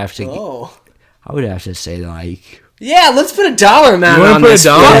 I would have to say like Yeah, let's put a dollar amount You wanna on put a this.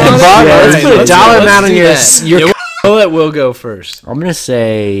 dollar Yeah, on it? let's Alright, put a let's dollar do amount on your. that. Yeah, we'll let Will go first. I'm gonna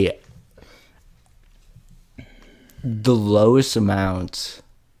say the lowest amount,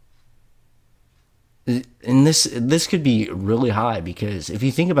 and this could be really high because if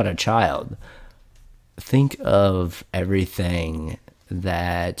you think about a child, think of everything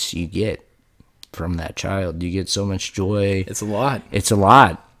that you get from that child. You get so much joy. It's a lot. It's a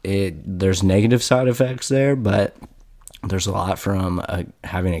lot. There's negative side effects there, but there's a lot from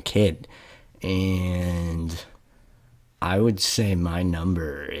having a kid. And I would say my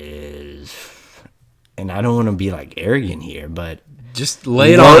number is, and I don't want to be like arrogant here, but Just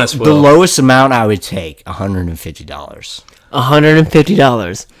lay it on us, Will. the lowest amount I would take, $150.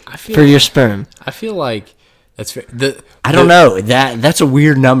 $150 for your sperm. I feel like that's fair. I don't know. That's a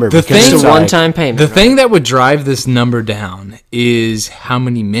weird number. The because thing- it's It's a like- one-time payment. The thing that would drive this number down is how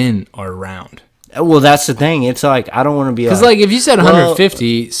many men are around. Well, that's the thing. It's like I don't want to be Because, like, like, if you said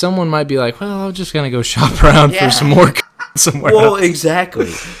 150, someone might be like, well, I'm just going to go shop around for some more somewhere well, else.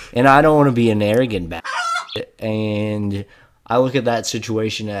 exactly. And I don't want to be an arrogant bastard. And I look at that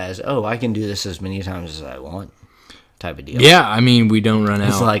situation as, oh, I can do this as many times as I want, type of deal. Yeah, I mean, we don't run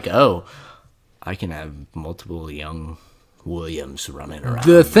It's out. like, oh, I can have multiple young Williams running around.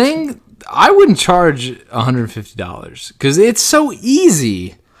 The thing, I wouldn't charge $150 because it's so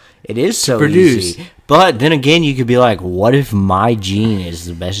easy. It is so produce. easy. But then again, you could be like, what if my gene is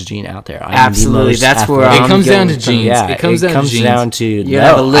the best gene out there? I'm the Absolutely, most that's where athletic. It I'm comes down going to from- genes. Yeah, it comes down to genes. You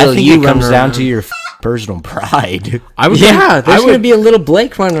have a little I think you it comes running down around. to your personal pride. I would Yeah, there's I going to would, be a little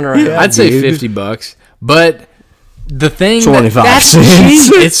Blake running around. I'd say dude. $50, but the thing 25 that's cents.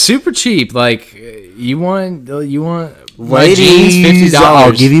 cheap. It's super cheap. Like you want my jeans Ladies, $50.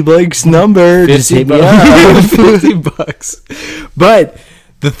 I'll give you Blake's number. Just hit me up. $50. But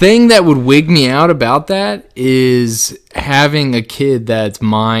the thing that would wig me out about that is having a kid that's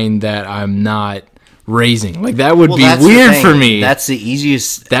mine that I'm not raising. Like that would Well, be that's the weird thing. for me. That's the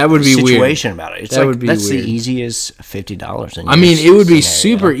easiest. That would be weird. situation about it. It's That like, would be that's weird. the easiest $50. I mean, it would be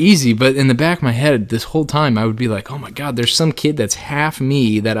super easy, but in the back of my head, this whole time, I would be like, oh my God, there's some kid that's half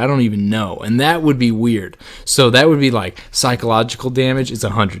me that I don't even know. And that would be weird. So that would be like psychological damage. It's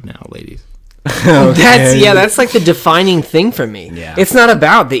 100 now, ladies. That's like the defining thing for me. Yeah. It's not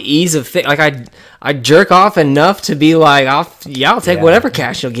about the ease of thing. Like I jerk off enough to be like, I'll take whatever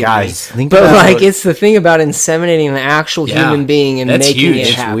cash you'll give Guys, me. think But about like, what- it's the thing about inseminating an actual human being and That's making huge. it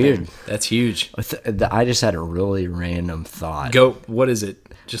It's happen. weird. That's huge. I just had a really random thought. Go. What is it?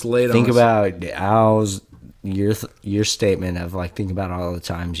 Just lay it Think on us. about Al's your statement of like, think about all the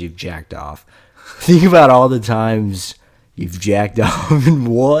times you've jacked off. Think about all the times you've jacked off, and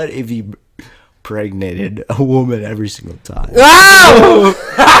what if you impregnated a woman every single time?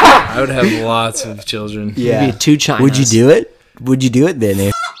 I would have lots of children. Yeah. Maybe 2 Chinas. Would you do it? Would you do it then?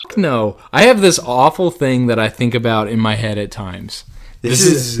 If No, I have this awful thing that I think about in my head at times. This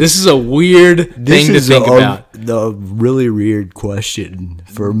is- is a weird thing to think about. the really weird question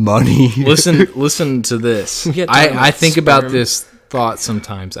for money. Listen to this. We get talking I about think about sperm. this thought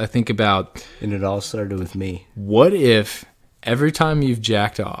sometimes. I think about And it all started with me. what if every time you've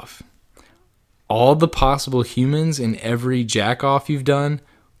jacked off, all the possible humans in every jack off you've done,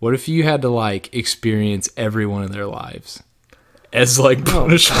 what if you had to like experience every one of their lives as like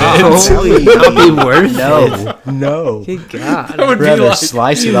punishment? Holy, That'd be worth no, no. Good God. That would be Rather like,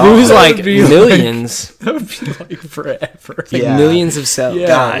 slice it It off. was That like would be like- millions. that would be like forever. Like Yeah. millions of cells. Yeah,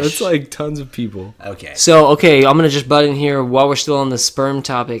 Gosh. that's like tons of people. Okay. So, okay, I'm going to just butt in here while we're still on the sperm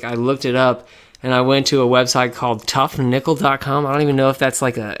topic. I looked it up and I went to a website called toughnickel.com. I don't even know if that's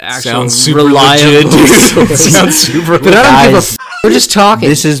like a actual Sounds super reliable legit, dude. Sounds super But I don't give a Guys, We're just talking.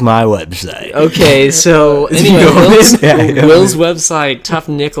 This is my website. Okay, so anyway, go Will's, ahead. Yeah, Will's website,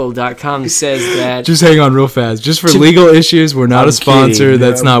 toughnickel.com, says that... Just hang on real fast. Just for legal issues, we're not I'm a sponsor. kidding.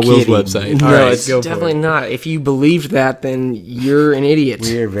 That's I'm not Will's kidding. website. No, All right, it's go for definitely it. not. If you believed that, then you're an idiot.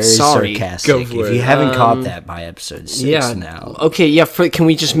 We are very Sorry. sarcastic. Go for If it. you haven't caught that by episode 6 Yeah. now. Okay, yeah, can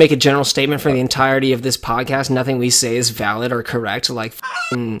we just make a general statement for the entirety of this podcast? Nothing we say is valid or correct. Like,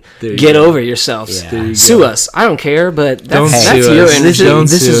 f***ing There you get go. over yourselves. Yeah. There you Sue us. I don't care, but that's, Don't that's sue your us. energy. Don't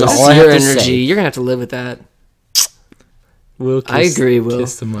This sue is us. all That's I your have to energy. say. You're going to have to live with that. Will I agree, Will.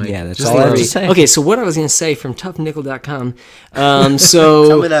 Kiss the mic. Yeah, that's Just all I have let to me- say. Okay, so what I was going to say from toughnickel.com. Tell me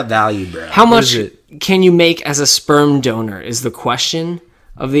So that value, bro. how much is can you make as a sperm donor is the question.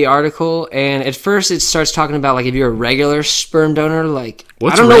 of the article, and at first it starts talking about like if you're a regular sperm donor, like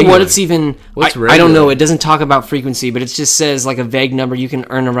What's I don't know regular? what it's even. What's I don't regular? know. It doesn't talk about frequency, but it just says like a vague number. You can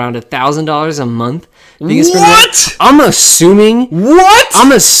earn around $1,000 a month. being a sperm donor. What? I'm assuming. What?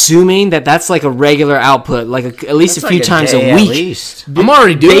 I'm assuming that that's like a regular output, like at least a few times a week. At least. I'm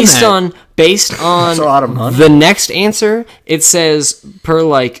already doing Based that. on That's a lot of money. the next answer, it says per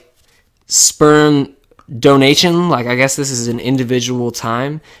like sperm donation, like I guess this is an individual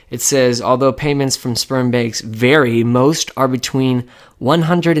time. It says although payments from sperm banks vary, most are between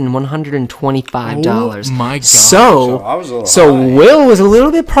 $100 and $125. Oh my God. So I was a little high. Will was a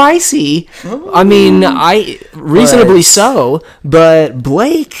little bit pricey. I mean, I reasonably But- so, but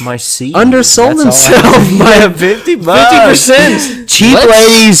Blake My seed. undersold That's all I himself by $50. Cheap Let's-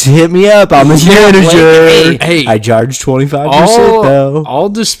 ladies, hit me up. I'm a manager. Hey. I charge 25% though. all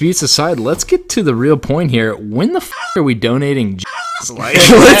disputes aside, let's get to the real point here. When the f*** are we donating like,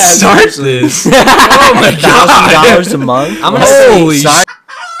 let's start this. Oh my God. $1,000 a month. I'm gonna Holy say,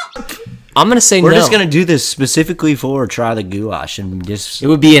 I'm gonna say We're no. just gonna do this specifically for Try the Goulash and just It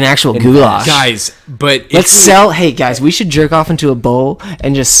would be an actual goulash. Guys, but if Let's we- sell. Hey guys, we should jerk off into a bowl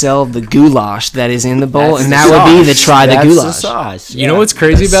and just sell the goulash that is in the bowl, That's and the that would be the sauce. try the That's goulash. The sauce. You know what's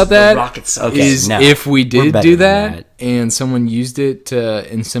crazy about that? rocket sauce. Okay, Is no. if we We're did better do than that and someone used it to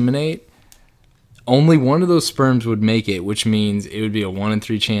inseminate, only one of those sperms would make it, which means it would be a 1 in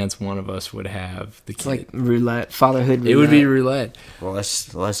 3 chance one of us would have the kid. It's like roulette, fatherhood. It would be roulette. roulette.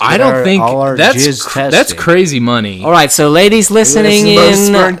 Well, let's I get don't think all our that's jizz that's tested. crazy money. All right, so ladies listening Listen to those in,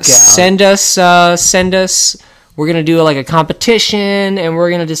 sperm count. send us. We're gonna do like a competition, and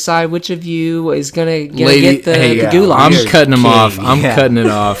we're gonna decide which of you is gonna get the, hey, the goulash. I'm cutting them king, off. I'm yeah. cutting it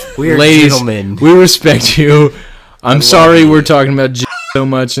off. We are Ladies, gentlemen. we respect you. I'm sorry we're talking about so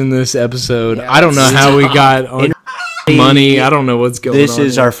much in this episode. I don't know how we got on money. I don't know what's going on. This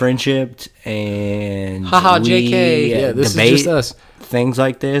is here. our friendship, and Haha, we JK. Yeah, this is debate just us. things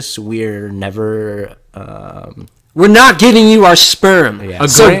like this. We're never. We're not giving you our sperm, Yeah.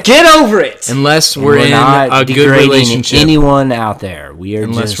 so Gra- get over it. Unless we're in not a good degrading relationship. anyone out there. We are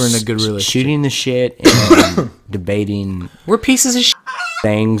Unless just we're in a good relationship. shooting the shit and debating We're pieces of shit.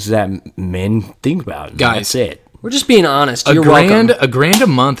 things that men think about. Guys. That's it. We're just being honest. a You're grand welcome. a grand a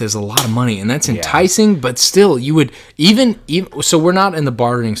month is a lot of money, and that's enticing, but still you would even so we're not in the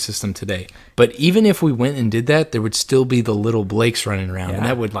bartering system today, but even if we went and did that, there would still be the little Blakes running around, and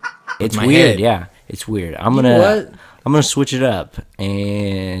that would like It's my weird. head. Yeah, it's weird. what? I'm gonna switch it up,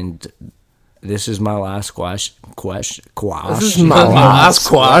 and this is my last question. This is my last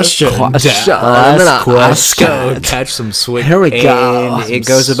question. Last Let's go catch some swig. Here we go. And it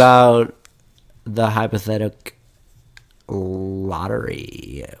goes about the hypothetical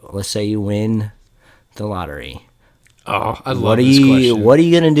lottery. Let's say you win the lottery. Oh, I love What are this you? question. What are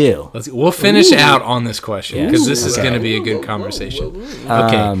you gonna do? We'll finish out on this question because this is Okay. going to be a good conversation.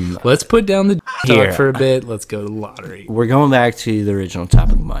 Okay, let's put down the Here. talk for a bit. Let's go to the lottery. We're going back to the original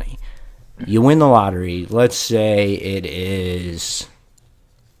topic, money. You win the lottery. Let's say it is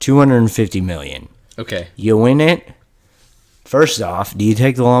 250 million. Okay, You win it. First off, do you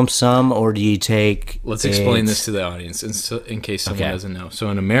take the lump sum or do you take? let's explain it- this to the audience in case someone Okay. doesn't know. So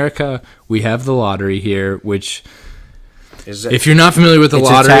in America, we have the lottery here, which Is if you're not familiar with the it's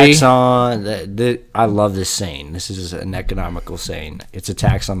lottery, a tax on. I love this saying. This is an economical saying. It's a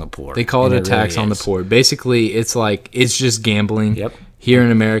tax on the poor. they call it and a tax really on the is. poor. Basically, it's just gambling. Yep. Here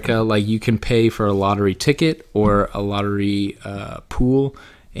in America, like you can pay for a lottery ticket or a lottery pool,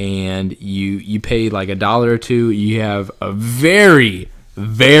 and you pay like $1 or $2. You have a very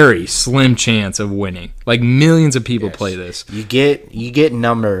very slim chance of winning. Like millions of people play this. You get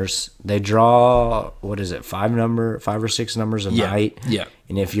numbers. They draw what is it? 5 or 6 numbers a night. Yeah.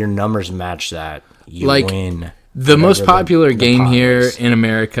 And if your numbers match that, you Like, win. The most whatever popular the game pot here is. in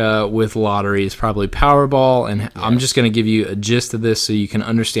America with lottery is probably Powerball, and I'm just going to give you a gist of this so you can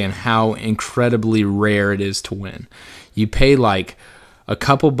understand how incredibly rare it is to win. You pay like a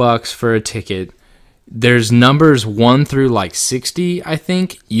couple bucks for a ticket. There's numbers 1 through like 60, I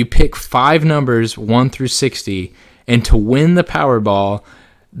think. You pick 5 numbers 1 through 60, and to win the Powerball,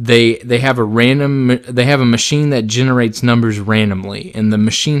 they have a machine that generates numbers randomly, and the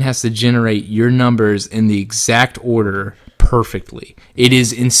machine has to generate your numbers in the exact order perfectly. It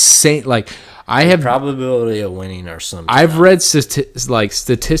is insane. Like probability of winning or something. I've read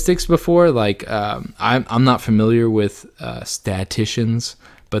statistics before. Like I'm not familiar with statisticians,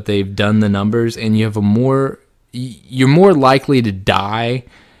 but they've done the numbers, and you're more likely to die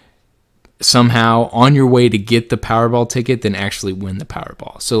somehow on your way to get the Powerball ticket than actually win the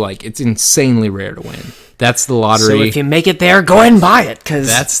Powerball. So like it's insanely rare to win. That's the lottery. So if you make it there, go ahead and buy it, because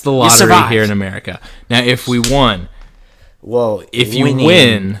that's the lottery here in America. Now, if we won, well, if you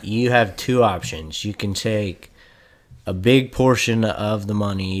win, you have two options. You can take a big portion of the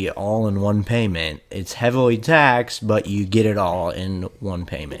money all in one payment. It's heavily taxed, but you get it all in one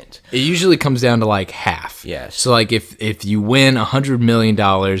payment. It usually comes down to like half. Yes. So like if you win $100 million,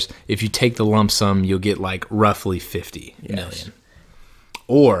 if you take the lump sum, you'll get like roughly 50 million.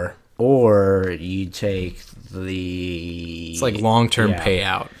 Or you take the... It's like long-term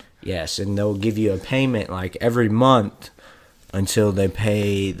payout. Yes, and they'll give you a payment like every month until they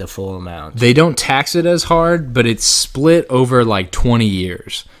pay the full amount. They don't tax it as hard, but it's split over like 20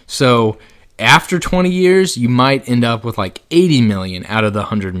 years. So after 20 years, you might end up with like 80 million out of the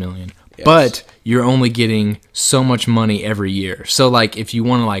 100 million. Yes. But you're only getting so much money every year. So like if you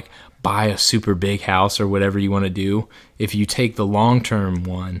want to like buy a super big house or whatever you want to do, if you take the long-term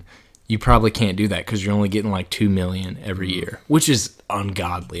one, you probably can't do that because you're only getting like 2 million every year, which is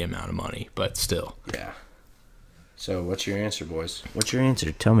ungodly amount of money, but still. Yeah. So, what's your answer, boys? What's your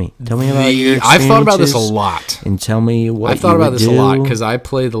answer? Tell me about your experiences. I've thought about this a lot. And tell me what I've thought about this a lot because I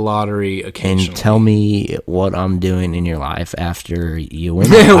play the lottery occasionally. And tell me what I'm doing in your life after you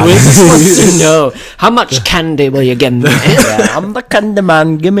win. Wiz wants to know, how much candy will you get me? Yeah, I'm the candy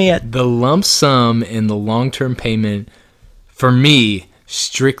man. Give me it. The lump sum and the long-term payment, for me,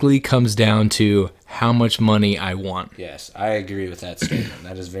 strictly comes down to how much money I want. Yes, I agree with that statement.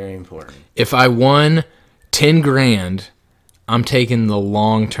 That is very important. If I won 10 grand, I'm taking the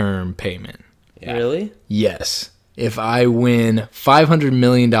long-term payment. Yeah. Really? Yes. If I win $500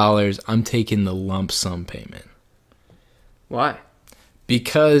 million, I'm taking the lump sum payment. Why?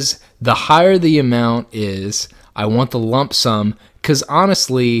 Because the higher the amount is, I want the lump sum. Because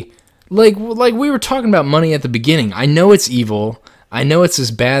honestly, like we were talking about money at the beginning, I know it's evil. I know it's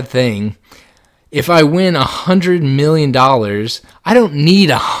this bad thing. If I win $100 million, I don't need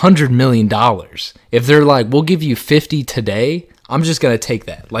 $100 million. If they're like, we'll give you 50 today, I'm just going to take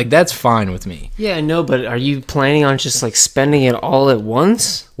that. Like, that's fine with me. Yeah, I know, but are you planning on just like spending it all at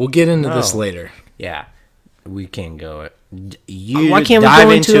once? We'll get into this later. Yeah, we can go. Why can't we go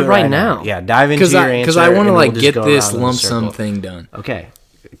into it right now? Yeah, dive into your answer. Because I want to like we'll get this lump sum thing done. Okay,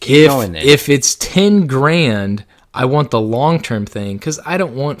 keep going then. If it's 10 grand, I want the long-term thing because I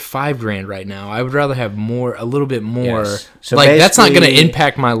don't want $5,000 right now. I would rather have more, a little bit more. Yes. So like that's not going to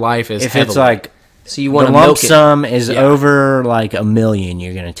impact my life as if heavily. it's like, so you want the to lump milk it. sum is over like $1 million,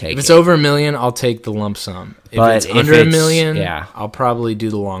 you're going to take it. If it's over $1 million, I'll take the lump sum. But if it's under $1 million, yeah. I'll probably do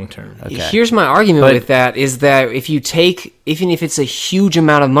the long-term. Okay. Here's my argument with that is that if you take, even if it's a huge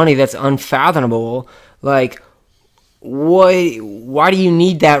amount of money that's unfathomable, like, why do you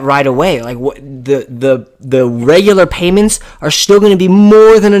need that right away? Like, what the regular payments are still going to be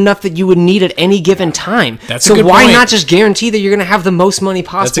more than enough that you would need at any given time. That's so a good why point. not just guarantee that you're going to have the most money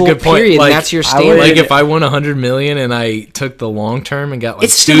possible? That's a good point. Period. Like, and that's your standard. Like if I won $100 million and I took the long term and got like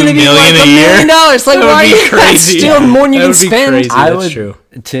it's still $2 going to be million like a $1 year, million. Like, that would why? be crazy. That's still more than you can spend. Crazy. I That's would, true.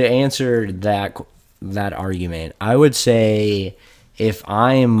 To answer that argument, I would say if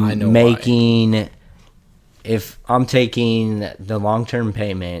I'm making, if I'm taking the long-term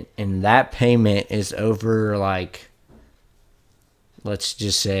payment and that payment is over like, let's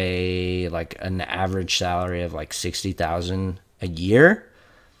just say like an average salary of like $60,000 a year,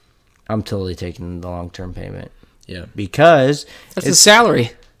 I'm totally taking the long-term payment. Yeah, because that's a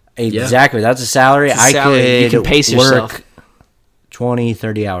salary. Exactly, that's a salary. It's a salary. I could you can pace yourself. work 20,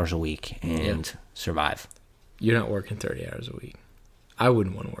 30 hours a week and survive. You're not working 30 hours a week. I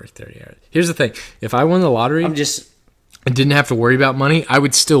wouldn't want to work 30 hours. Here's the thing. If I won the lottery and didn't have to worry about money, I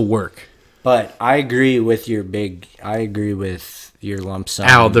would still work. But I agree with your lump sum.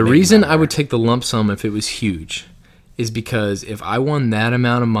 Al, the reason I would take the lump sum if it was huge is because if I won that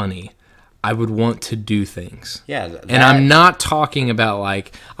amount of money, I would want to do things. Yeah. And I'm not talking about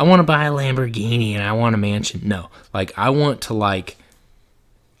like, I want to buy a Lamborghini and I want a mansion. No. Like, I want to like,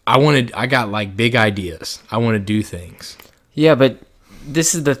 I got like big ideas. I want to do things. Yeah, but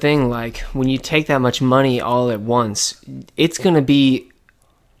this is the thing, like when you take that much money all at once, it's going to be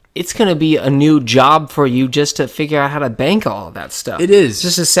a new job for you just to figure out how to bank all of that stuff. It is.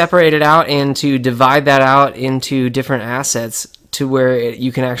 Just to separate it out and to divide that out into different assets to where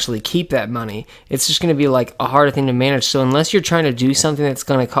you can actually keep that money. It's just going to be like a harder thing to manage. So unless you're trying to do something that's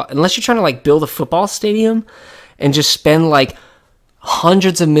going to cost, unless you're trying to like build a football stadium and just spend like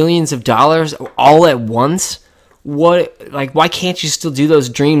hundreds of millions of dollars all at once, why can't you still do those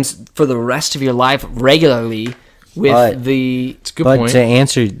dreams for the rest of your life regularly with But- the. It's a good but point. to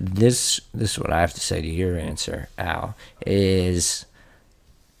answer this is what I have to say to your answer, Al, is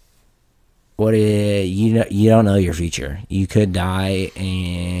you don't know your future. You could die,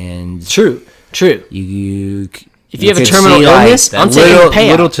 and True. you If you have a could terminal see, like, illness, I'm taking a payout.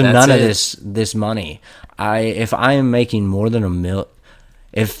 little to That's none of it. this money. If I am making more than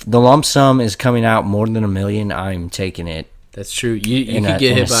if the lump sum is coming out more than $1 million, I'm taking it That's true. You in could a,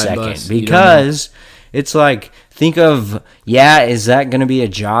 get in hit a by a second, bus. You don't know. because it's like, think of, is that going to be a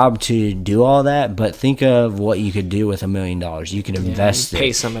job to do all that? But think of what you could do with $1 million. You could invest pay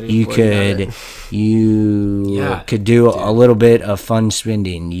it. somebody You to worry about could you could do a little bit of fun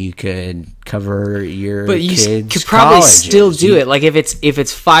spending. You could cover your But you kids' could probably colleges. still do it. Like if it's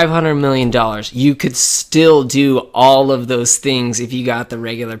 $500 million, you could still do all of those things if you got the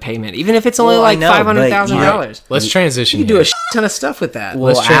regular payment, even if it's only Well, I like know, but $500,000. Let's transition. You could do here. a ton of stuff with that.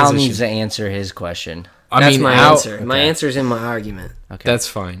 Well, Let's Al transition. needs to answer his question. That's my Al- answer. My answer is in my argument. Okay. That's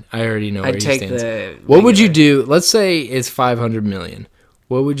fine. I already know where I'd he take stands. the. What would you regular. do? Let's say it's 500 million.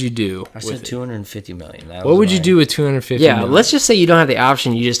 What would you do? I with said it? 250 million. That What was would you my- do with 250 Yeah, million? let's just say you don't have the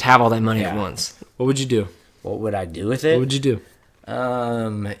option. You just have all that money at Yeah. once. What would you do? What would I do with What it? would you do?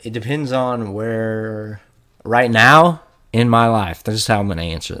 It depends on where. Right now in my life, this is how I'm going to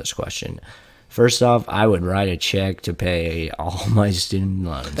answer this question. First off, I would write a check to pay all my student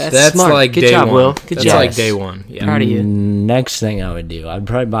loans. That's smart. like Good day job, one. Will. Good That's job. like day one. Yeah. Proud of you. Next thing I would do, I'd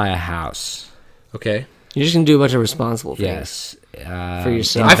probably buy a house. Okay. You're just gonna do a bunch of responsible things. Yes. For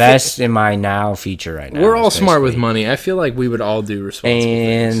yourself. Invest in my now future right now. We're all is smart with basically- money. I feel like we would all do responsible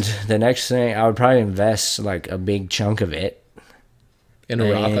And things. the next thing, I would probably invest like a big chunk of it. In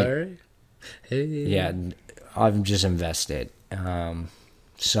a Roth and- IRA? Hey. Yeah, I've just invested.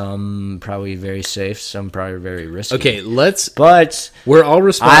 Some probably very safe, some probably very risky. Okay, But we're all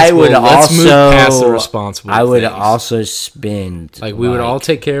responsible. I would Let's move past the also, responsible I would things. also spend Like, we would all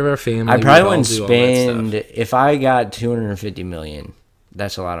take care of our family. I we probably would all wouldn't do all that spend stuff. if I got 250 million.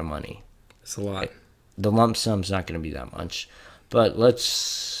 That's a lot of money. It's a lot. The lump sum's not going to be that much, but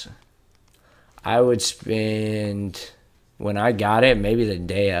I would spend when I got it. Maybe the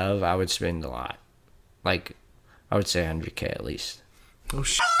day of, I would spend a lot. Like, I would say 100K at least. Oh,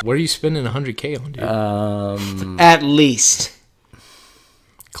 shit. What are you spending 100K on, dude? At least.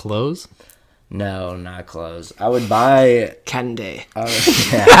 Clothes? No, not clothes. I would buy. Candy.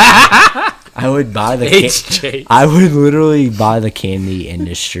 I would buy the. HJ. I would literally buy the candy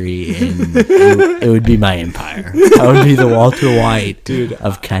industry, and it would be my empire. I would be the Walter White, dude,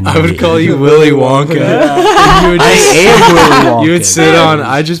 of candy. I would call you Willy Wonka. And you would I just- am Willy Wonka. You would sit on.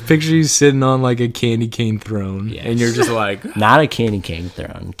 I just picture you sitting on like a candy cane throne, and you're just like, Not a candy cane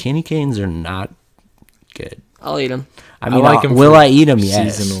throne. Candy canes are not good. I'll eat them. I mean, like 'em will for I eat them?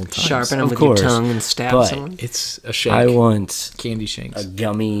 Yes. seasonal times. Sharpen them Of with course, your tongue and stab but- someone. it's a shake. I want Candy shanks. a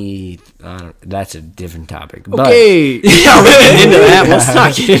gummy. That's a different topic. But Okay. Yeah, we'll get into that. Let's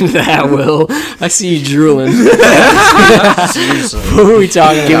not get into that, Will. I see you drooling. What were we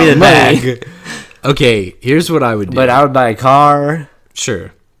talking give about? me the Money. bag. Okay, here's what I would do. But I would buy a car.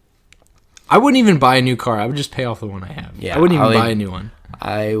 Sure. I wouldn't even buy a new car. I would just pay off the one I have. Yeah, I wouldn't even I would- buy a new one.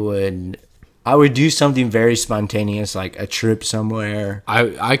 I would do something very spontaneous, like a trip somewhere,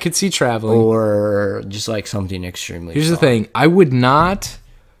 I could see traveling. or just like something extremely. Here's the fun. thing. I would not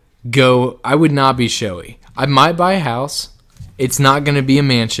be showy. I might buy a house. It's not going to be a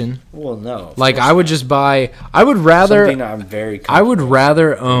mansion. Well, no. of Like course I would just buy I would rather something I'm very. I would comfortable rather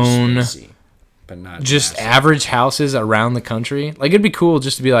with, own spacey, but not just massive. average houses around the country. Like it'd be cool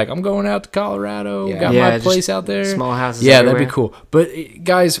just to be like, I'm going out to Colorado, Yeah. got Yeah, my just place out there. small houses Yeah, everywhere. that'd be cool. But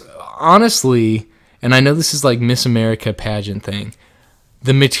guys, honestly, and I know this is like Miss America pageant thing,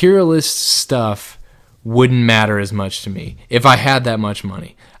 the materialist stuff wouldn't matter as much to me if I had that much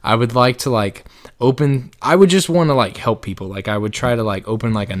money. I would like to I would just want to like help people. Like I would try to like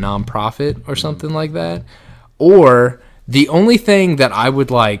open like a nonprofit or something like that. Or the only thing that I would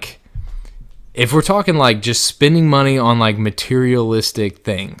like, if we're talking like just spending money on like materialistic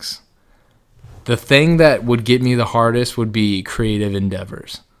things, the thing that would get me the hardest would be creative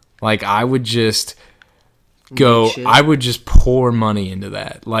endeavors. Like I would just Make shit. I would just pour money into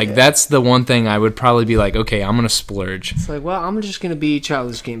that. Like that's the one thing I would probably be like, okay, I'm gonna splurge. It's like, well, I'm just gonna be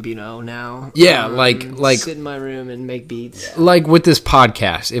Childish Gambino now. Yeah, like sit in my room and make beats. like with this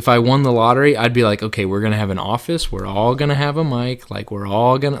podcast, if I won the lottery, I'd be like, okay, we're gonna have an office, we're all gonna have a mic, like we're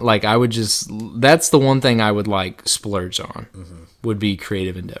all gonna like I would just that's the one thing I would like splurge on would be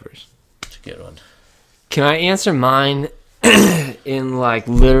creative endeavors. That's a good one. Can I answer mine in like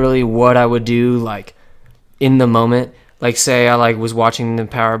literally what I would do like in the moment? Like, say I like was watching the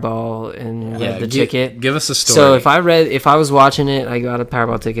Powerball and read the ticket. Give us a story. So if I was watching it, I got a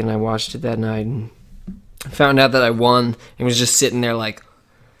Powerball ticket and I watched it that night and found out that I won and was just sitting there like,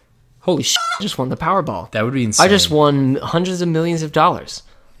 holy shit, I just won the Powerball. That would be insane. I just won hundreds of millions of dollars.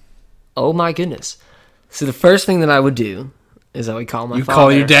 Oh my goodness. So the first thing that I would do is I would call my father. You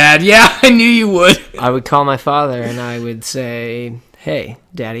call your dad? Yeah, I knew you would. I would call my father and I would say, hey,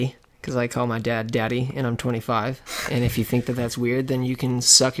 Daddy. Because I call my dad Daddy, and I'm 25. And if you think that that's weird, then you can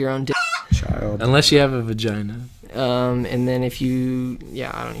suck your own dick. Child. Unless you have a vagina. And then if you... Yeah,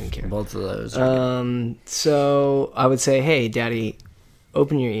 I don't even care. Both of those. So I would say, hey, Daddy,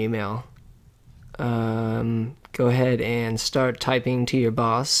 open your email. Go ahead and start typing to your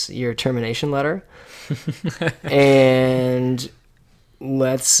boss your termination letter. And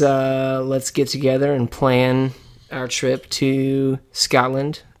let's get together and plan our trip to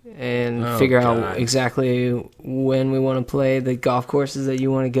Scotland. And figure out exactly when we want to play the golf courses that you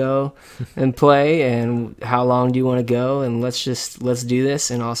want to go and play, and how long do you want to go, and let's do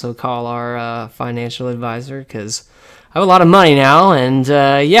this. And also call our financial advisor, because I have a lot of money now, and things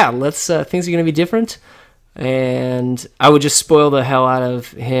are going to be different. And I would just spoil the hell out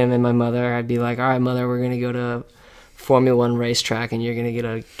of him and my mother. I'd be like, all right, Mother, we're going to go to Formula One racetrack, and you're going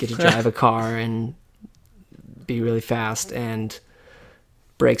to get to drive a car and be really fast and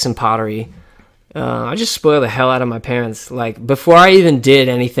break some pottery. I just spoiled the hell out of my parents, like, before I even did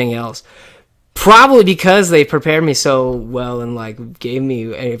anything else. Probably because they prepared me so well and, like, gave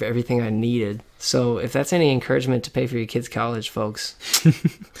me everything I needed. So if that's any encouragement to pay for your kids' college, folks,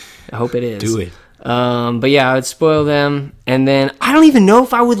 I hope it is. Do it. But yeah, I would spoil them. And then I don't even know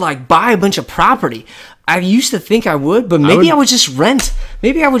if I would, like, buy a bunch of property. I used to think I would, but maybe I would just rent.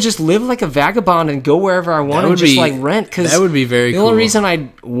 Maybe I would just live like a vagabond and go wherever I want and just like rent. Cause that would be very cool. The only reason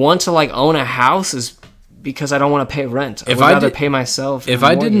I want to like own a house is because I don't want to pay rent. I would rather pay myself. If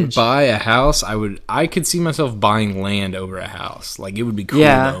I didn't buy a house, I could see myself buying land over a house. Like, it would be cool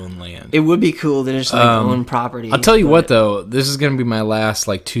to own land. It would be cool to just like own property. I'll tell you what though, this is going to be my last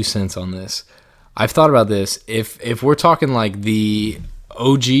like 2 cents on this. I've thought about this. If we're talking like the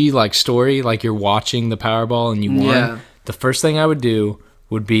OG like story, like you're watching the Powerball and you won, the first thing I would do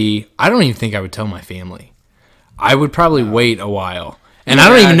would be, I don't even think I would tell my family. I would probably wait a while. And I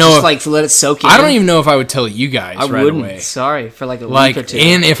don't even know if, like, let it soak in. I don't even know if I would tell you guys right away. Sorry, for like a week or two.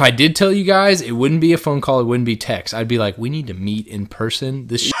 And if I did tell you guys, it wouldn't be a phone call, it wouldn't be text. I'd be like, we need to meet in person.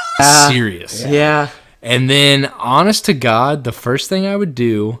 This shit is serious. Yeah. And then, honest to God, the first thing I would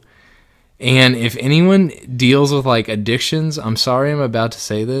do, and if anyone deals with like addictions, I'm sorry I'm about to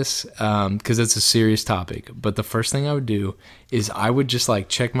say this because it's a serious topic. But the first thing I would do is I would just like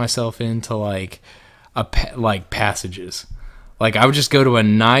check myself into like passages. Like, I would just go to a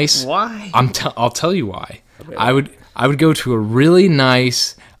nice. Why? I'll tell you why. Okay. I would go to a really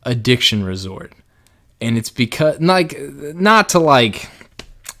nice addiction resort, and it's because not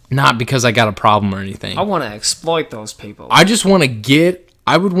because I got a problem or anything. I want to exploit those people. I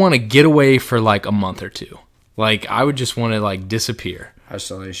would want to get away for like a month or two. Like, I would just want to like disappear.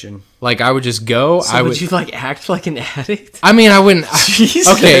 Isolation. Like, I would just go. So would you like act like an addict? I mean, I wouldn't.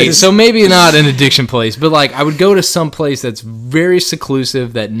 Okay, so maybe not an addiction place, but like I would go to some place that's very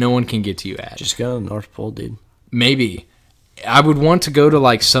seclusive that no one can get to you at. Just go to the North Pole, dude. Maybe. I would want to go to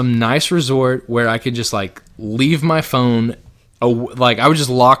like some nice resort where I could just like leave my phone. Like, I would just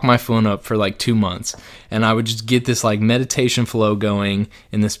lock my phone up for like 2 months, and I would just get this like meditation flow going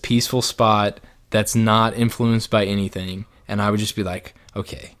in this peaceful spot that's not influenced by anything. And I would just be like,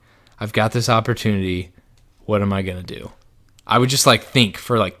 okay, I've got this opportunity. What am I going to do? I would just like think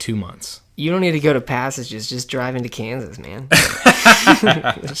for like 2 months. You don't need to go to Passages. Just drive into Kansas, man.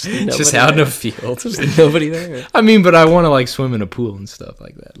 Just out in a field. There's nobody there. I mean, but I want to like swim in a pool and stuff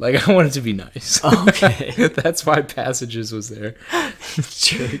like that. Like, I want it to be nice. Okay. That's why Passages was there.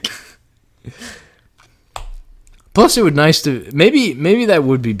 Jerk. Plus, it would nice to maybe that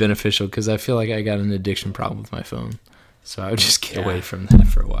would be beneficial because I feel like I got an addiction problem with my phone, so I would just get away from that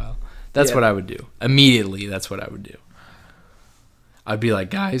for a while. That's what I would do immediately. That's what I would do. I'd be like,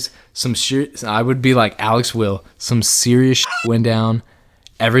 guys, I would be like Alex Will. Some serious shit went down.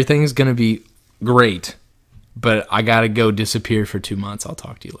 Everything's gonna be great, but I gotta go disappear for 2 months. I'll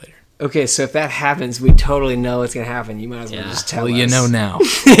talk to you later. Okay, so if that happens, we totally know what's gonna happen. You might as well just tell us. Well, you know now.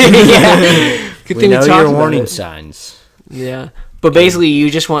 Good We thing know we talked your about warning it. signs. Yeah, but basically, you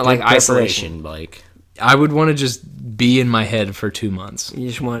just want like isolation. Blake. I would want to just be in my head for 2 months You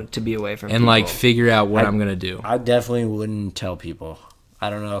just want to be away from and people. like figure out what I'm gonna do. I definitely wouldn't tell people. I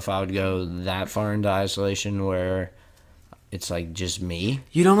don't know if I would go that far into isolation where it's like just me.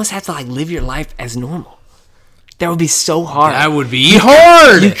 You'd almost have to like live your life as normal. That would be so hard. That would be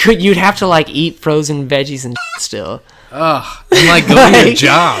hard. You'd have to like eat frozen veggies and still. Ugh. And like go to your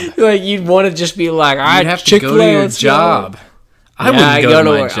job. Like you'd want to just be like, You'd have to go to your job. I wouldn't go to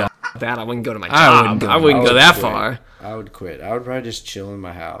my job. That I wouldn't go to my job. I wouldn't go that far. I would quit. I would probably just chill in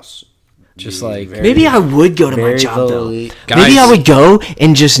my house. Just like maybe I would go to my job though. Guys, maybe I would go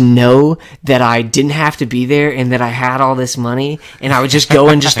and just know that I didn't have to be there and that I had all this money, and I would just go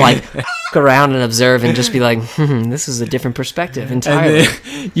and just like around and observe and just be like, this is a different perspective entirely. And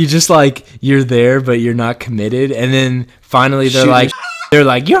then you just like you're there, but you're not committed, and then finally they're like,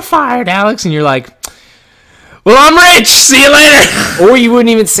 you're fired, Alex, and you're like, well, I'm rich. See you later. Or you wouldn't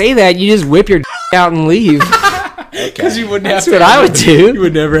even say that. You just whip your out and leave. Because you wouldn't That's have to. what I would do. You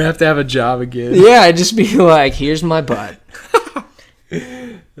would never have to have a job again. Yeah, I'd just be like, here's my butt.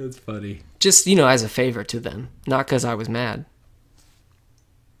 That's funny. Just, as a favor to them. Not because I was mad.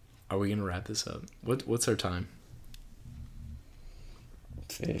 Are we gonna wrap this up? What's our time?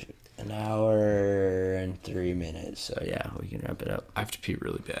 An hour and 3 minutes. So yeah, we can wrap it up. I have to pee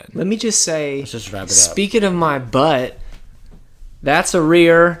really bad. Let me just say, Let's just wrap it up. speaking of my butt, that's a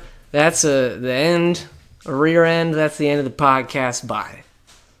rear. That's the end. A rear end. That's the end of the podcast. Bye.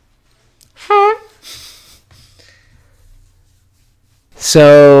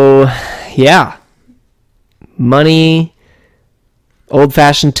 So, yeah. Money,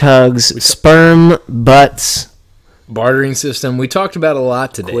 old-fashioned tugs, sperm, butts. Bartering system. We talked about a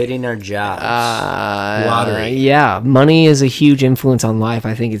lot today. Quitting our jobs. Lottery. Yeah, money is a huge influence on life.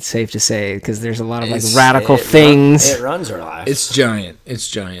 I think it's safe to say because there's a lot of radical things. It runs our life. It's giant.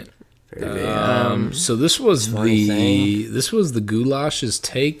 Very big. So this was funny the Goulash's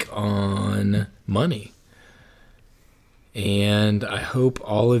take on money, and I hope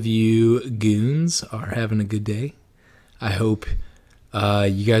all of you goons are having a good day. I hope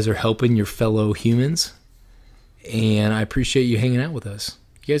you guys are helping your fellow humans, and I appreciate you hanging out with us.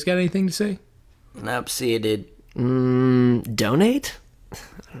 You guys got anything to say? Nope, see you, dude. Donate? I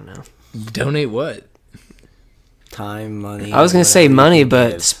don't know. Donate what? Time, money. I was gonna say whatever money, you can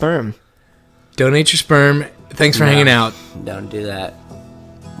but give. sperm. Donate your sperm. Thanks for No. hanging out. Don't do that.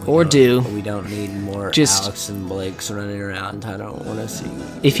 Or do. We don't need more Just- Alex and Blakes running around. I don't want to see.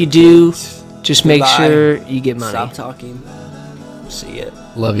 If you do, just make Goodbye. sure you get money. Stop talking. See ya.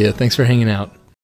 Love you. Thanks for hanging out.